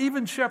flock,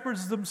 even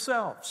shepherds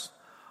themselves.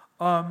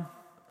 Oh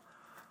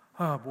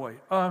boy.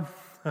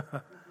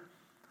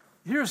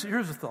 Here's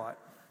a thought.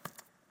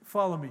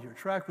 Follow me here.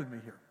 Track with me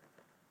here.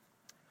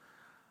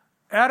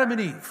 Adam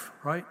and Eve,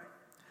 right?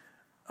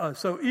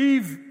 So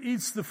Eve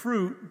eats the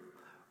fruit,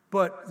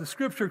 but the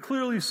scripture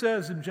clearly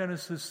says in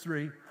Genesis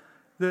 3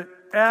 that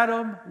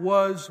Adam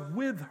was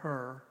with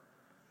her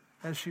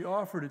as she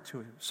offered it to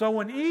him. So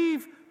when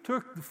Eve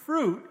took the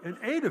fruit and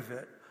ate of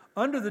it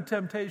under the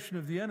temptation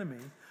of the enemy,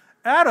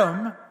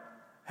 Adam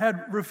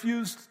had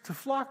refused to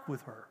flock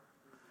with her.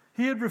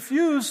 He had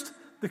refused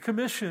the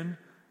commission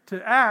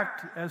to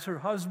act as her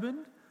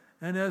husband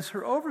and as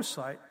her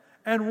oversight,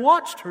 and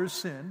watched her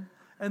sin,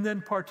 and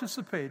then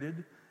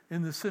participated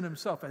in the sin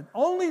himself. And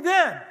only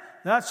then,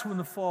 that's when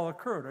the fall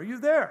occurred. Are you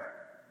there?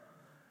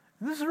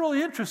 And this is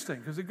really interesting,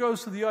 because it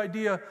goes to the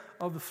idea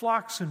of the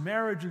flocks and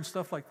marriage and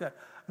stuff like that.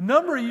 A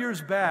number of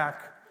years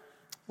back,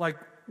 like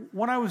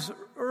when I was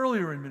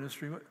earlier in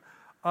ministry,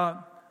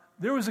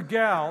 there was a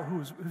gal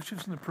she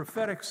was in the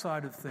prophetic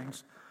side of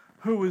things,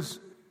 who was,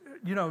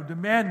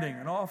 demanding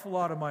an awful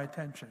lot of my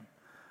attention.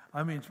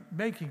 I mean,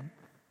 making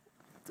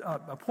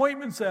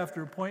appointments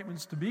after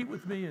appointments to meet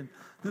with me and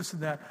this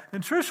and that.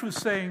 And Trish was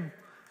saying,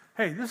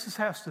 "Hey, this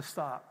has to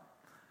stop."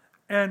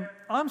 And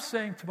I'm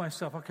saying to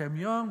myself, okay, I'm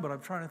young, but I'm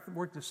trying to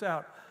work this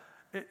out.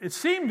 It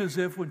seemed as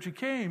if when she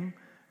came,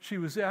 she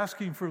was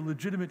asking for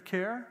legitimate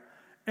care.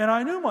 And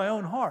I knew my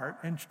own heart,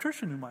 and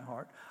Tricia knew my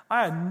heart.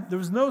 There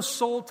was no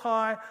soul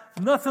tie.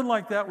 Nothing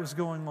like that was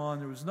going on.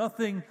 There was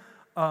nothing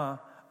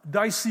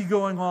dicey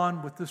going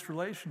on with this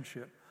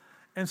relationship.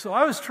 And so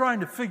I was trying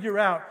to figure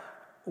out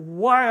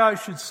why I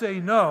should say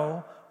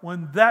no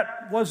when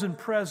that wasn't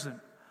present.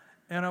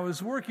 And I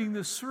was working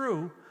this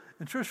through,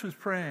 and Trish was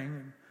praying,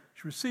 and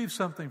she received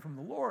something from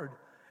the Lord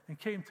and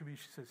came to me.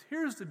 She says,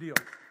 "Here's the deal.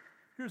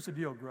 Here's the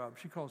deal, Grub."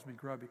 She calls me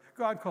Grubby.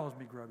 God calls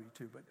me Grubby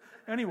too. But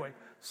anyway,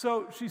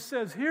 so she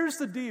says, "Here's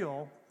the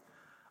deal.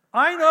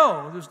 I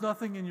know there's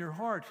nothing in your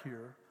heart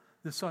here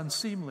that's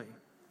unseemly."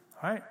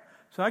 All right?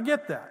 So I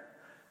get that.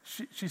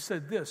 She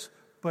said this,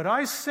 "But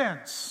I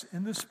sense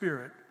in the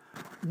Spirit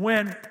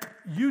when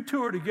you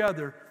two are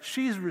together,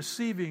 she's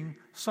receiving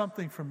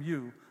something from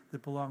you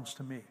that belongs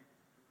to me."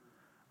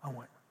 I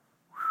went,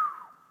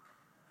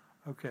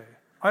 whew. Okay.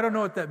 I don't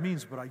know what that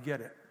means, but I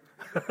get it.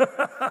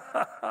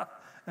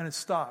 And it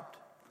stopped.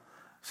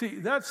 See,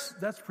 that's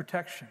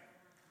protection,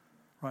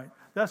 right?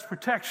 That's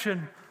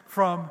protection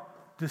from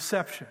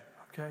deception,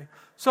 okay?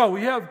 So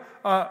we have,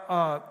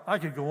 I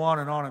could go on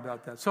and on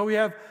about that. So we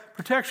have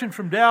protection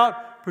from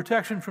doubt,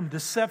 protection from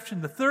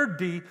deception. The third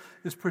D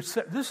is,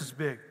 this is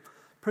big,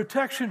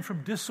 protection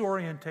from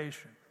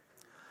disorientation.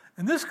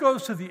 And this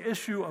goes to the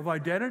issue of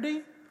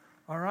identity,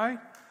 all right?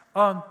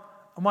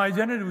 My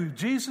identity with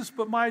Jesus,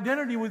 but my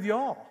identity with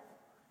y'all,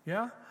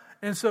 yeah?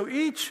 And so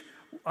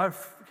I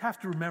have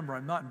to remember,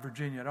 I'm not in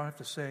Virginia. I don't have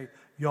to say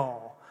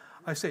y'all.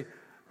 I say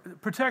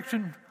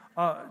protection.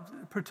 I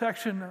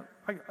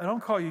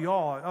don't call you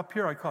y'all. Up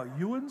here I call you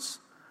youans.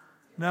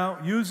 No,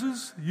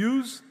 use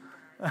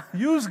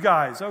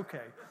guys.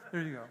 Okay,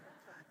 there you go.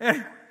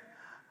 Anyway,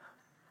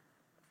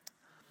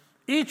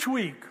 each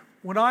week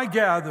when I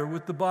gather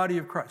with the body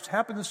of Christ,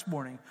 happened this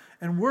morning,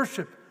 and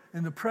worship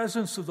in the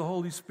presence of the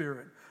Holy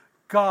Spirit,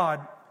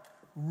 God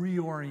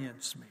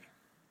reorients me.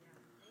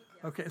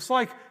 Okay, it's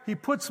like He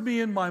puts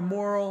me in my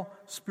moral,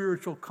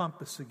 spiritual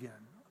compass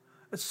again.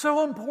 It's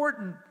so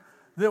important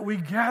that we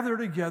gather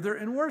together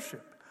and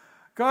worship.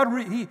 God,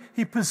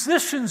 He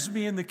positions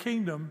me in the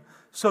kingdom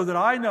so that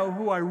I know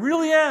who I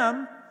really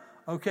am,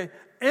 okay,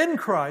 in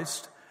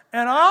Christ,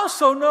 and I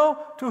also know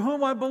to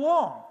whom I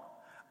belong.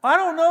 I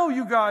don't know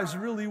you guys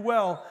really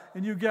well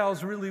and you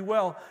gals really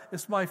well.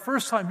 It's my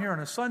first time here on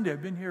a Sunday.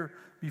 I've been here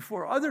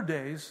before other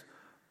days.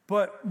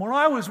 But when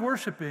I was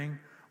worshiping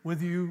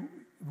with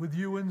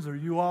youans or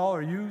you all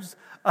or yous,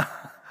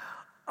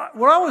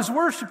 when I was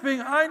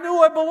worshiping, I knew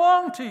I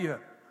belonged to you.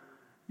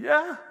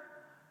 Yeah?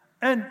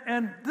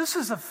 And this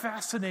is a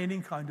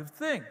fascinating kind of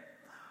thing.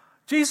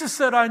 Jesus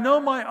said, I know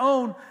my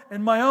own,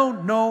 and my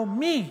own know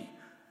me,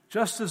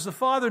 just as the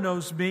Father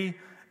knows me,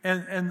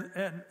 and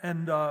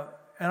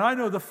I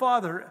know the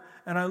Father,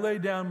 and I lay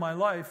down my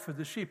life for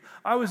the sheep.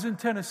 I was in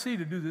Tennessee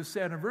to do this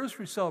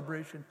anniversary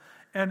celebration,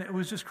 and it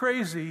was just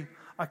crazy.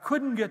 I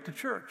couldn't get to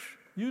church.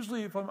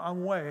 Usually if I'm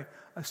away,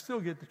 I still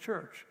get to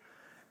church.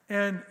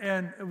 And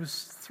it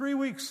was 3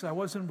 weeks I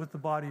wasn't with the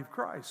body of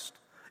Christ.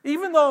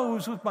 Even though it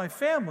was with my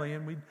family,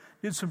 and we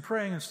did some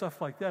praying and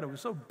stuff like that, it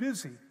was so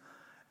busy.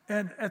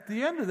 And at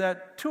the end of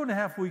that,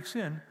 2.5 weeks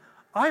in,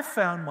 I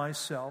found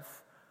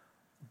myself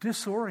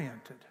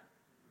disoriented.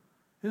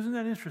 Isn't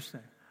that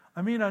interesting?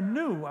 I mean, I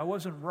knew I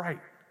wasn't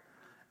right.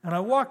 And I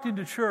walked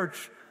into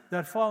church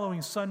that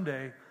following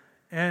Sunday,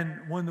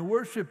 and when the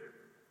worship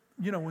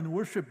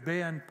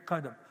band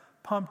kind of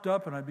pumped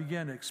up and I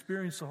began to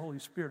experience the Holy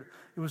Spirit,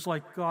 it was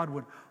like God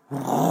went,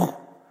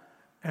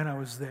 and I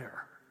was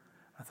there.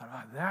 I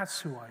thought,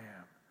 that's who I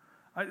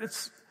am.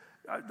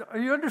 Are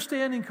you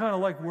understanding kind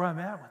of like where I'm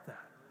at with that?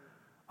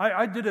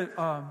 I did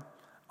a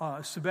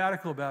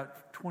sabbatical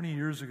about 20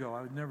 years ago.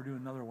 I would never do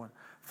another one.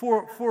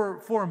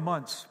 4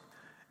 months.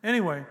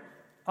 Anyway,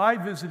 I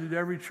visited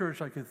every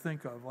church I could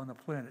think of on the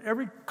planet.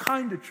 Every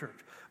kind of church.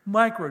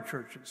 Micro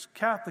churches,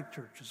 Catholic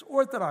churches,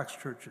 Orthodox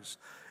churches,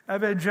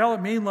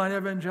 mainline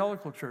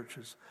evangelical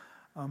churches,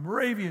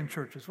 Moravian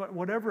churches,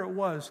 whatever it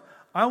was.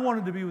 I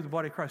wanted to be with the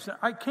body of Christ. Now,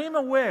 I came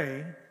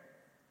away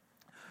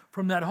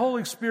from that whole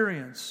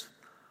experience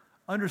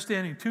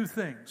understanding two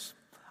things.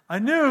 I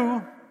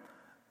knew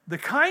the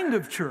kind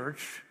of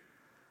church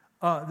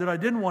that I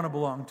didn't want to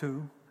belong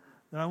to,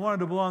 that I wanted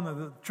to belong to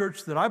the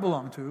church that I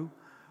belong to,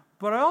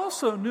 but I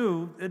also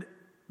knew that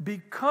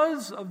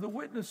because of the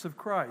witness of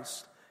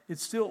Christ, it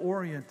still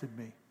oriented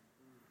me.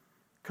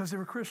 Because they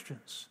were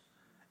Christians,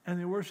 and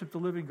they worshiped the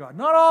living God.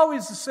 Not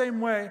always the same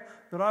way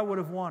that I would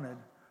have wanted,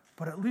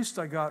 but at least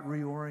I got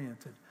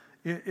reoriented.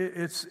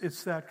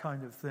 It's that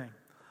kind of thing.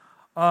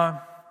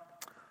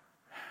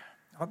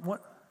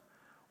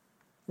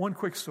 One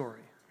quick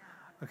story.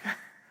 Okay,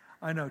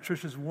 I know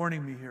Trisha's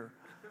warning me here.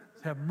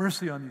 Have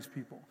mercy on these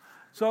people.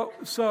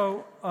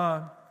 So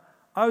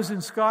I was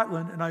in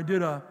Scotland, and I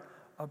did a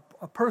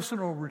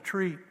personal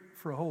retreat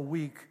for a whole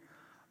week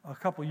a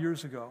couple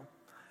years ago,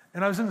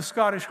 and I was in the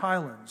Scottish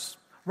Highlands,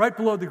 right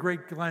below the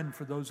Great Glen.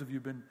 For those of you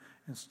who've been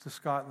to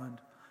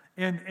Scotland,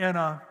 and it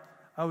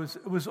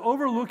was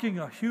overlooking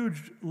a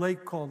huge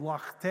lake called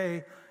Loch Tay.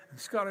 And the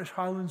Scottish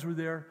Highlands were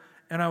there.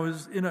 And I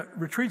was in a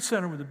retreat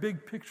center with a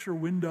big picture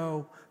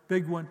window,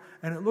 big one,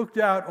 and it looked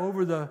out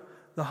over the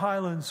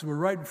highlands were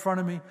right in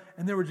front of me,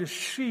 and there were just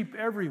sheep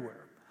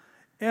everywhere.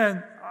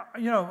 And,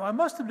 I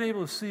must have been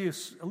able to see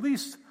at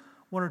least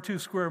 1 or 2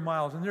 square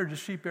miles, and there were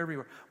just sheep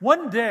everywhere.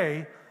 One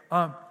day,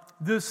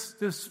 this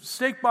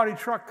stake body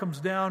truck comes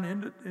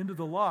down into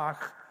the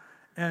loch,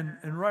 and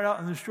right out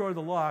on the shore of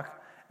the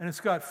loch, and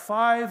it's got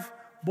 5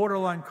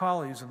 borderline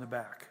collies in the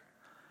back.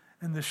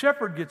 And the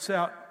shepherd gets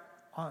out,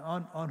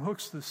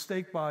 unhooks the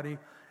stake body,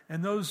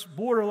 and those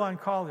borderline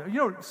collies,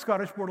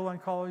 Scottish borderline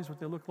collies, what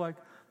they look like,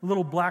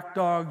 little black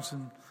dogs,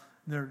 and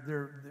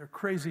they're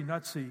crazy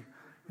nutsy.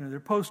 They're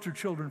poster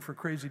children for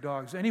crazy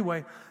dogs.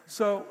 Anyway,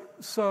 so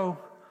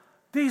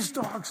these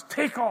dogs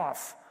take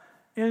off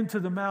into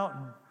the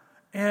mountain,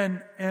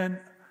 and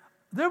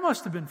there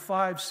must have been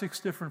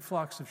 5-6 different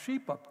flocks of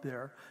sheep up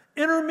there,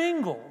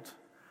 intermingled.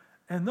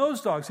 And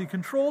those dogs, he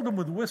controlled them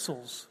with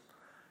whistles,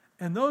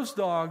 and those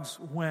dogs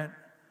went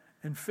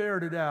and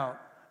ferreted out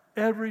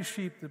every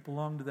sheep that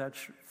belonged to that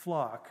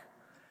flock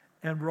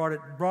and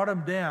brought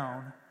them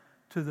down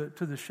to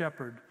the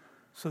shepherd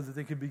so that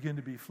they could begin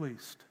to be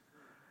fleeced.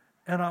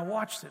 And I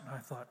watched it and I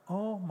thought,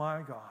 oh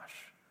my gosh,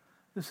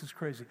 this is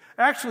crazy.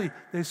 Actually,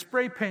 they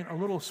spray paint a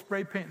little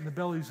spray paint in the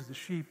bellies of the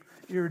sheep,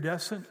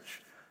 iridescent,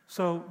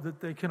 so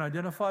that they can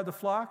identify the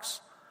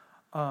flocks.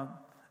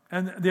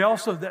 And they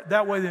also,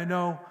 that way they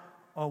know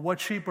what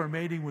sheep are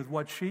mating with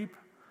what sheep,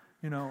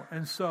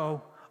 and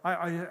so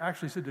I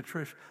actually said to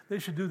Trish, they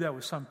should do that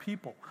with some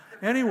people.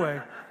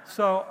 Anyway,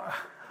 so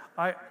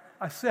I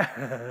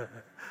said,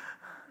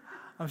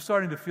 I'm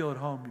starting to feel at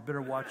home. You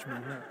better watch me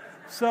here.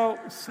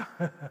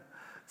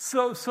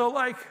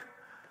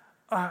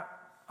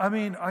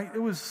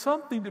 It was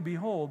something to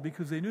behold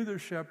because they knew their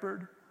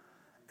shepherd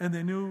and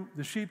they knew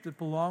the sheep that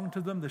belonged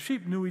to them. The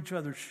sheep knew each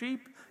other's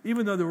sheep,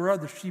 even though there were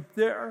other sheep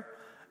there.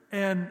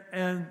 And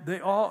they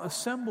all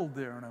assembled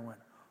there. And I went,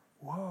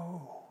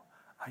 whoa,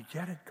 I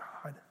get it,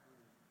 God.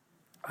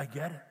 I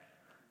get it.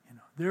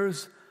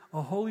 There's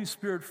a Holy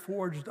Spirit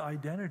forged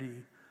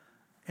identity,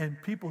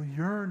 and people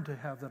yearn to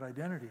have that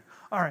identity.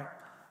 All right,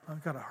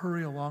 I've got to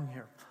hurry along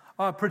here.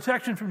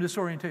 Protection from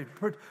disorientation,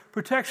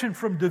 protection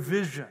from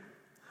division.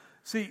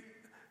 See,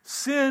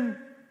 sin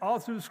all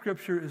through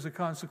Scripture is a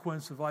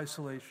consequence of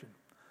isolation.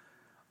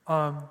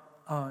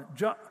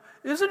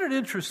 Isn't it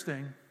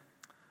interesting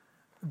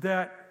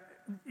that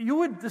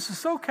this is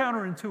so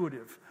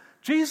counterintuitive.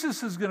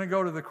 Jesus is going to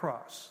go to the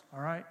cross,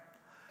 all right?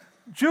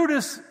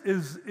 Judas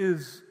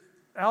is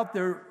out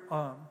there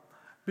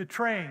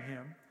betraying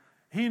him.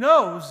 He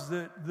knows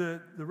that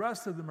the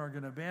rest of them are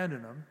going to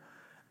abandon him.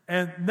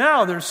 And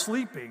now they're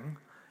sleeping,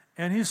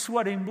 and he's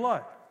sweating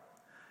blood.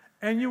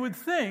 And you would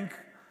think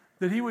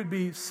that he would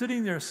be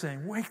sitting there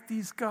saying, wake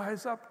these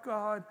guys up,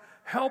 God.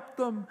 Help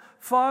them.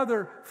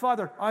 Father,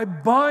 I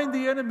bind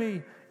the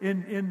enemy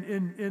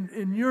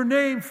in your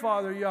name,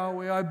 Father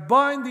Yahweh. I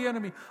bind the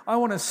enemy. I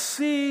want to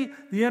see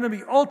the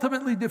enemy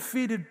ultimately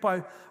defeated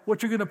by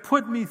what you're going to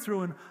put me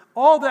through. And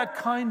all that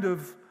kind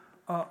of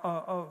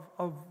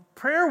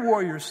prayer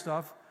warrior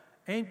stuff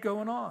ain't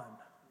going on.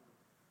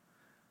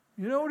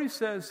 You know what he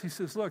says? He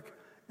says, look,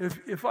 if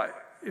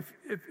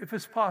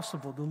it's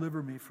possible,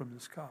 deliver me from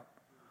this cup.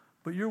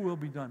 But your will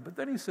be done. But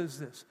then he says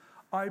this,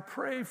 I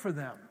pray for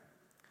them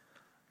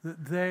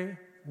that they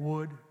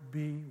would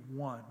be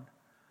one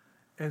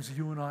as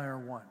you and I are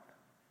one.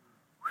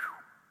 Whew.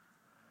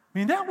 I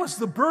mean, that was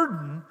the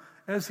burden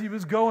as he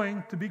was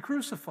going to be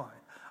crucified.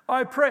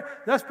 I pray,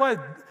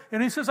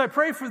 and he says, I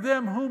pray for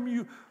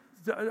them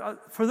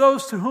for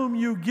those to whom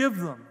you give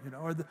them,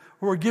 or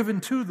who are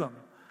given to them.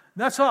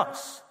 And that's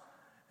us.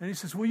 And he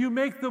says, will you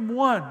make them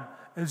one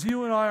as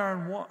you and I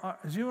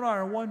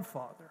are one,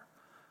 Father?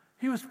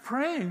 He was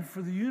praying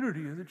for the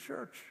unity of the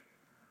church.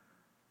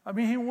 I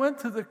mean, he went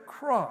to the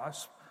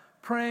cross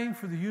praying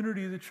for the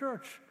unity of the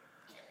church.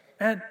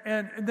 But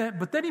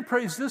then he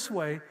prays this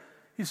way.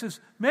 He says,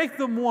 make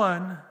them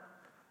one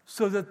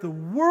so that the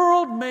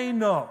world may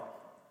know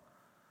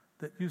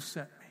that you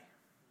sent me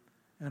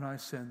and I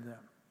send them.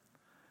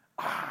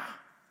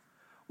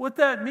 What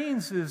that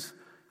means is,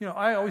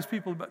 I always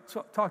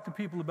talk to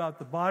people about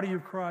the body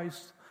of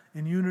Christ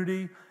in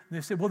unity. And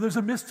they say, well, there's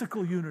a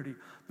mystical unity.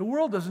 The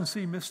world doesn't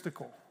see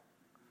mystical.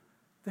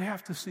 They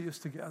have to see us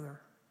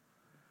together.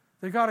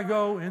 They got to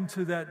go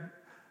into that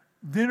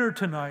dinner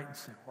tonight and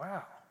say,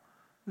 wow,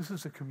 this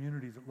is a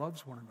community that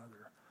loves one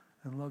another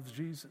and loves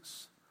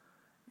Jesus.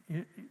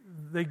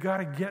 They got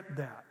to get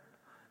that.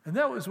 And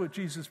that was what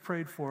Jesus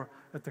prayed for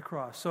at the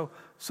cross.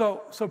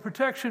 So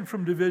protection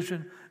from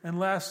division, and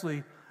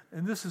lastly,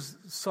 and this is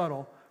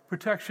subtle,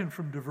 protection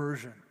from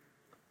diversion.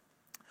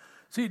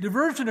 See,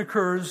 diversion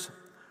occurs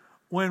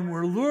when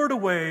we're lured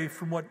away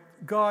from what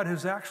God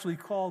has actually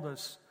called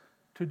us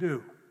to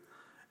do.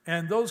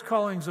 And those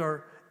callings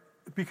are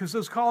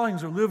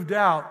lived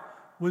out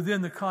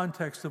within the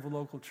context of a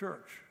local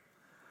church.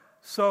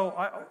 So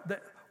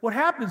what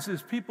happens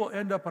is people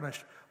end up on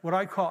what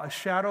I call a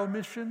shadow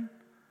mission.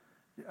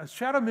 A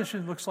shadow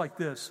mission looks like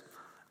this.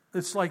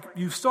 It's like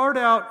you start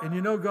out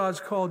and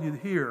God's called you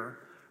here,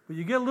 but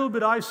you get a little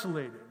bit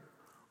isolated,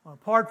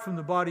 apart from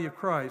the body of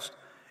Christ,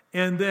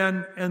 and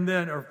then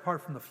or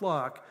apart from the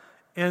flock,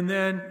 and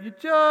then you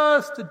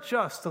just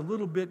adjust a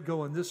little bit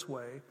going this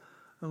way,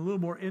 a little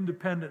more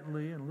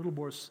independently and a little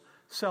more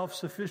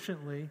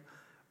self-sufficiently.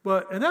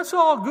 And that's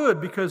all good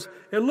because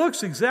it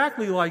looks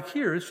exactly like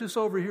here. It's just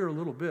over here a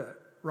little bit,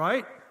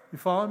 right? You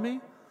follow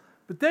me?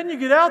 But then you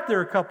get out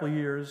there a couple of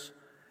years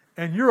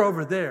and you're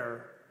over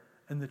there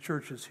and the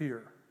church is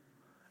here.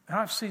 And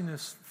I've seen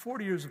this,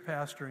 40 years of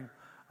pastoring,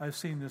 I've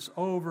seen this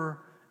over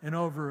and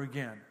over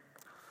again.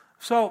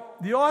 So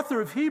the author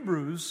of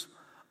Hebrews,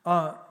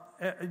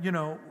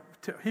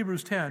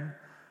 Hebrews 10,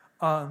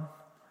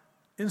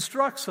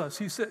 instructs us.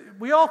 He said,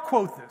 we all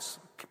quote this.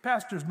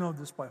 Pastors know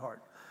this by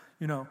heart.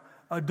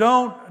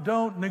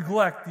 Don't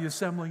neglect the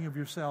assembling of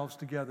yourselves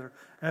together,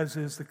 as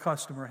is the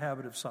custom or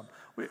habit of some.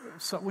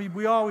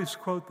 We always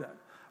quote that.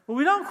 But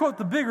we don't quote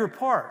the bigger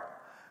part,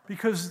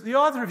 because the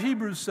author of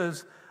Hebrews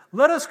says,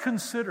 let us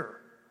consider,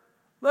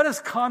 let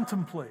us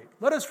contemplate,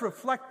 let us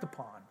reflect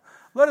upon,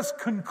 let us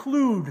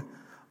conclude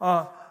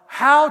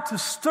how to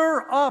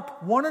stir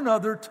up one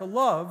another to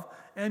love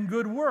and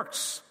good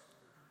works,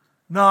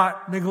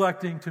 not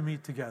neglecting to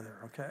meet together,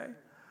 okay?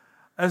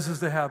 As is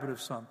the habit of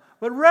some.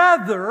 But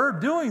rather,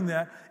 doing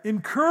that,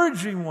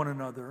 encouraging one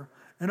another,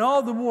 and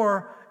all the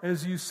more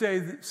as you see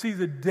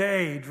the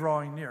day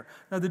drawing near.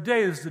 Now, the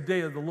day is the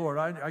day of the Lord.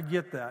 I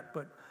get that,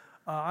 but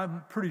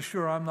I'm pretty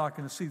sure I'm not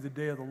going to see the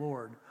day of the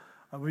Lord.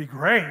 It would be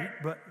great,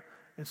 but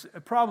it's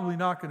probably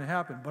not going to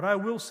happen. But I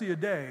will see a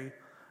day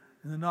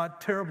in the not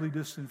terribly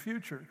distant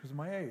future because of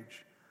my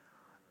age.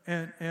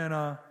 And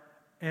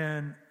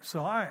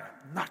so I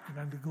am not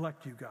going to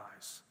neglect you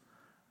guys,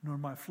 nor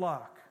my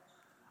flock.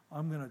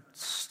 I'm going to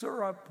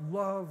stir up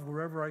love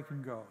wherever I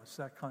can go. It's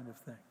that kind of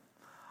thing.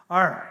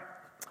 All right.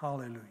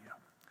 Hallelujah.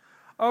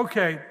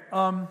 Okay.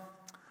 I'll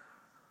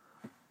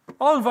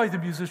invite the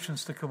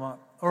musicians to come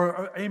up,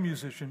 or a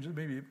musician,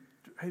 maybe.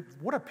 Hey,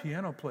 what a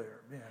piano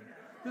player, man.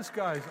 This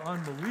guy's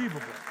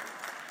unbelievable.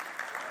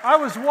 I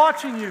was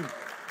watching you.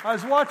 I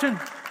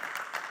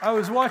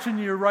was watching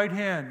your right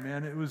hand,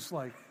 man. It was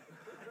like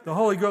the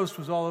Holy Ghost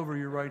was all over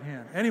your right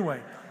hand.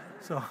 Anyway,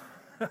 so...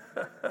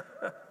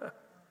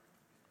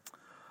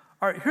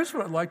 All right, here's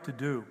what I'd like to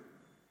do.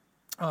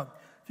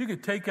 If you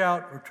could take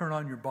out or turn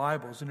on your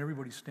Bibles and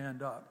everybody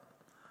stand up.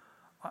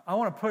 I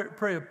want to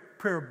pray a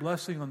prayer of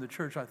blessing on the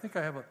church. I think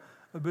I have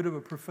a bit of a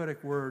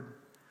prophetic word.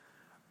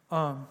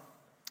 But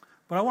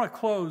I want to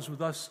close with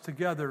us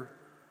together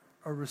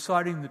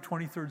reciting the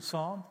 23rd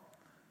Psalm.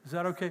 Is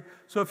that okay?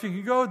 So if you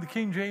can go to the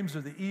King James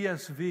or the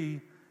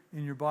ESV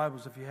in your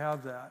Bibles, if you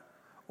have that,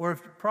 or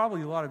if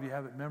probably a lot of you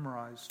have it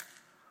memorized,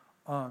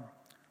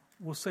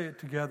 we'll say it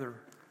together.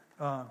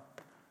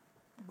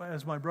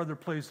 As my brother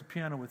plays the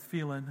piano with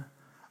feeling.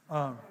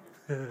 All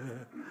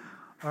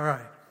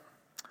right.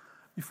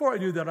 Before I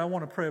do that, I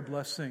want to pray a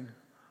blessing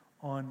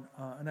on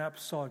an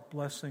apostolic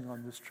blessing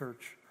on this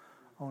church.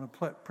 I want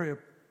to pray a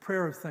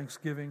prayer of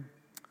thanksgiving.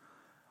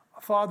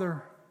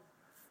 Father,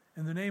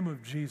 in the name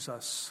of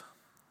Jesus,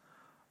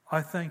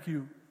 I thank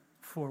you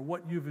for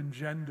what you've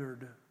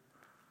engendered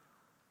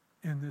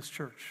in this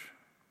church,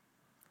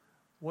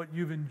 what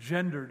you've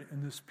engendered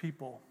in this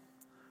people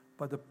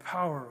by the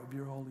power of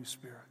your Holy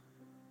Spirit.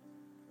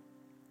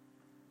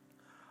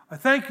 I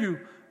thank you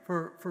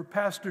for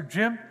Pastor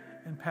Jim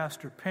and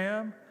Pastor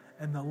Pam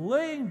and the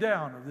laying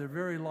down of their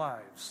very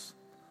lives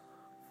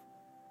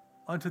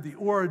unto the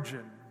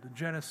origin, the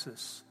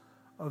genesis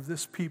of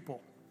this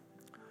people.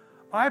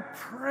 I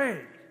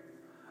pray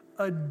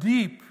a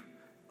deep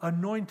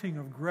anointing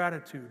of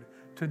gratitude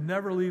to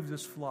never leave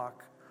this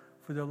flock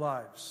for their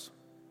lives.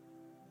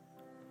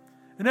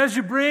 And as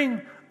you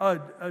bring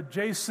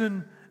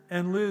Jason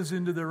and Liz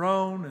into their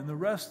own and the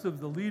rest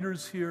of the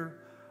leaders here,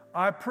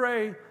 I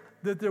pray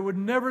that there would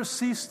never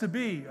cease to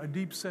be a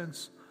deep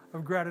sense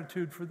of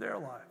gratitude for their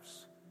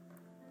lives.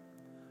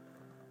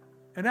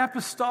 And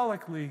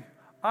apostolically,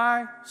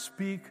 I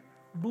speak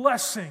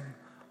blessing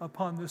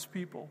upon this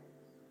people.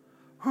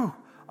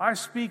 I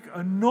speak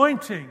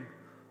anointing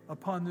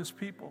upon this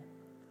people.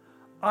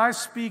 I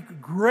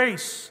speak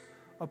grace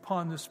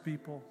upon this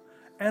people.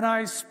 And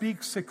I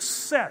speak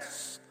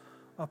success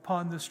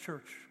upon this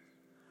church.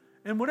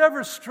 And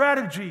whatever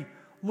strategy,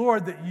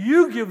 Lord, that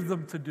you give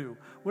them to do,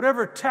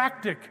 whatever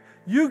tactic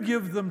you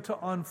give them to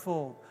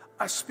unfold,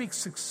 I speak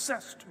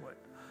success to it.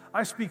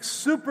 I speak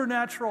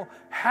supernatural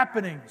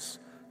happenings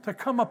to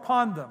come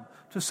upon them,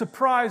 to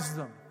surprise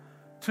them,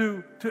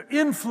 to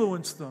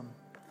influence them,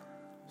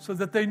 so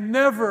that they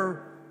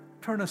never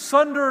turn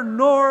asunder,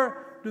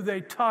 nor do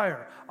they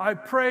tire. I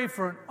pray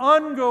for an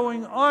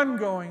ongoing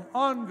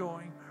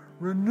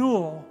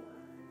renewal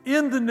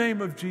in the name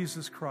of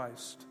Jesus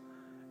Christ.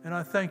 And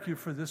I thank you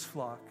for this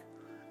flock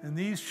and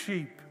these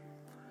sheep.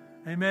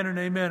 Amen and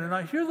amen. And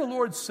I hear the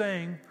Lord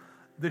saying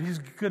that He's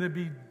going to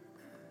be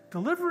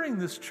delivering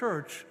this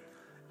church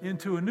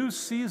into a new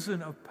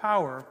season of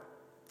power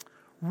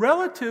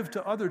relative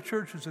to other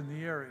churches in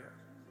the area.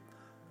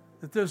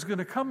 That there's going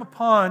to come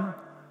upon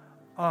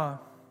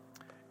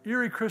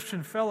Erie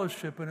Christian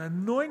Fellowship an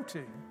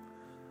anointing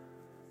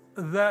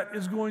that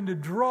is going to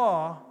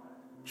draw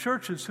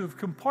churches who have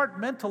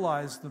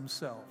compartmentalized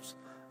themselves.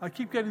 I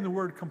keep getting the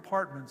word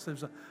compartments.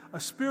 There's a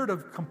spirit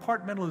of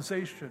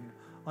compartmentalization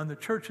on the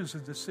churches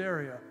in this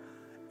area.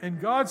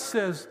 And God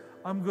says,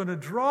 I'm going to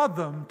draw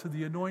them to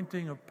the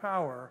anointing of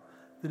power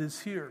that is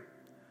here.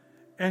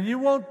 And you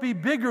won't be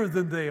bigger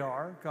than they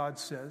are, God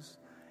says.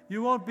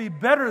 You won't be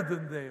better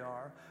than they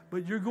are,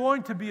 but you're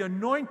going to be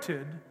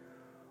anointed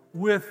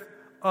with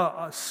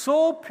a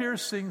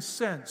soul-piercing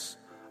sense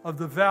of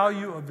the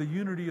value of the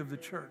unity of the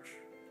church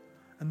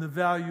and the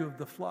value of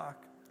the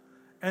flock.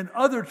 And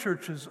other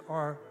churches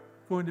are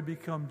going to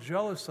become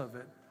jealous of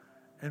it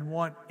and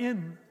want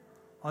in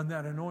on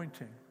that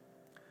anointing.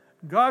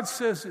 God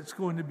says it's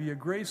going to be a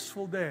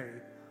graceful day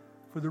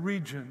for the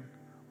region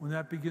when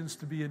that begins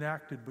to be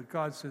enacted. But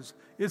God says,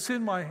 it's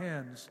in my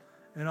hands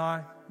and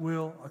I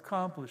will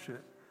accomplish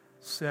it,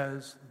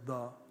 says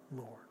the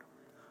Lord.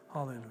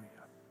 Hallelujah.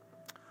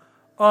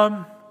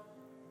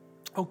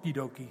 Okie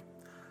dokie.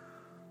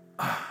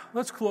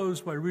 Let's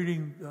close by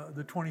reading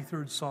the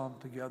 23rd Psalm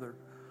together,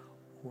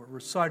 or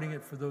reciting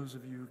it for those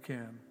of you who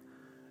can.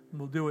 And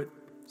we'll do it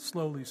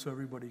slowly so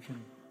everybody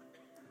can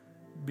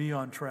be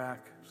on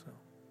track. So,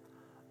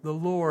 the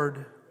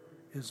Lord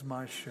is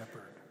my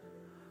shepherd.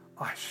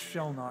 I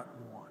shall not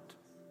want.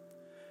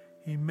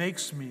 He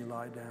makes me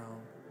lie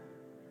down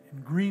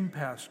in green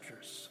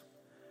pastures.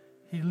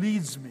 He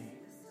leads me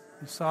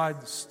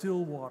beside the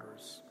still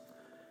waters.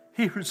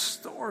 He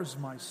restores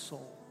my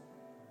soul.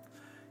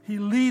 He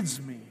leads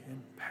me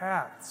in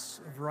paths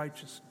of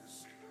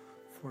righteousness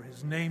for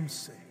His name's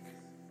sake.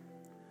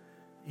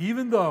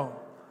 Even though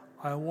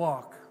I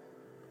walk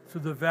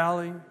through the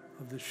valley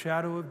of the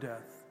shadow of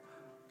death,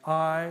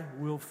 I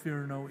will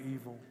fear no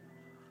evil,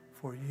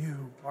 for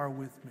you are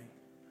with me.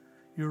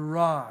 Your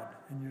rod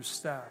and your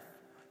staff,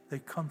 they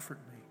comfort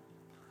me.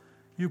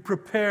 You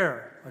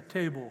prepare a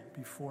table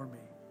before me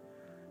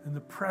in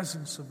the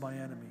presence of my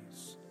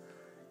enemies.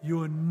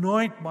 You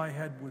anoint my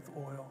head with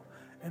oil,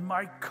 and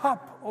my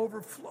cup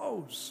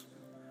overflows.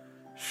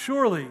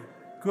 Surely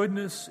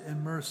goodness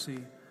and mercy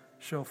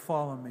shall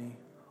follow me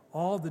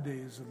all the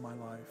days of my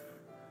life,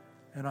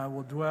 and I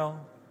will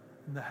dwell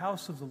in the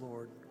house of the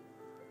Lord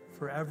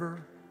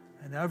forever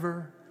and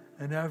ever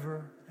and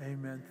ever.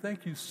 Amen.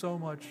 Thank you so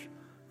much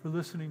for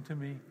listening to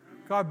me.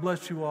 God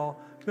bless you all.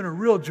 It's been a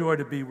real joy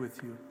to be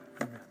with you.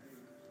 Amen.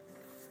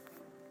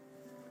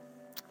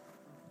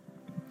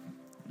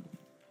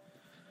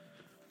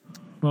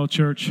 Well,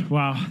 church,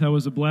 wow, that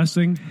was a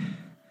blessing.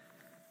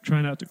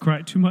 Try not to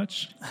cry too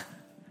much.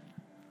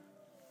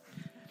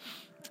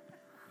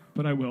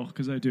 But I will,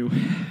 because I do.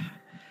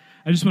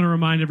 I just want to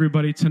remind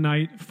everybody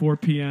tonight, 4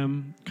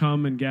 p.m.,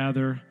 come and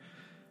gather.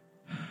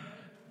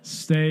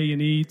 Stay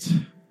and eat.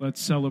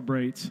 Let's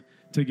celebrate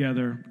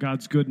together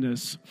God's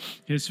goodness,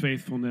 His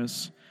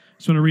faithfulness. I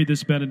just want to read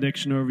this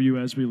benediction over you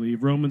as we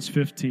leave. Romans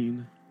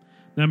 15.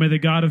 Now may the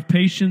God of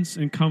patience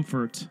and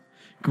comfort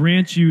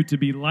grant you to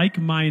be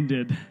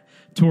like-minded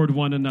toward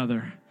one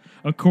another,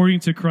 according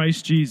to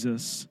Christ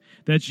Jesus,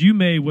 that you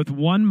may with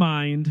one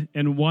mind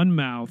and one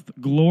mouth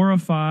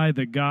glorify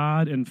the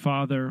God and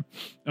Father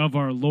of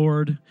our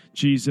Lord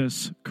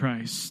Jesus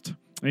Christ.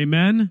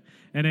 Amen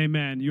and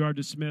amen. You are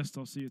dismissed.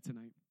 I'll see you tonight.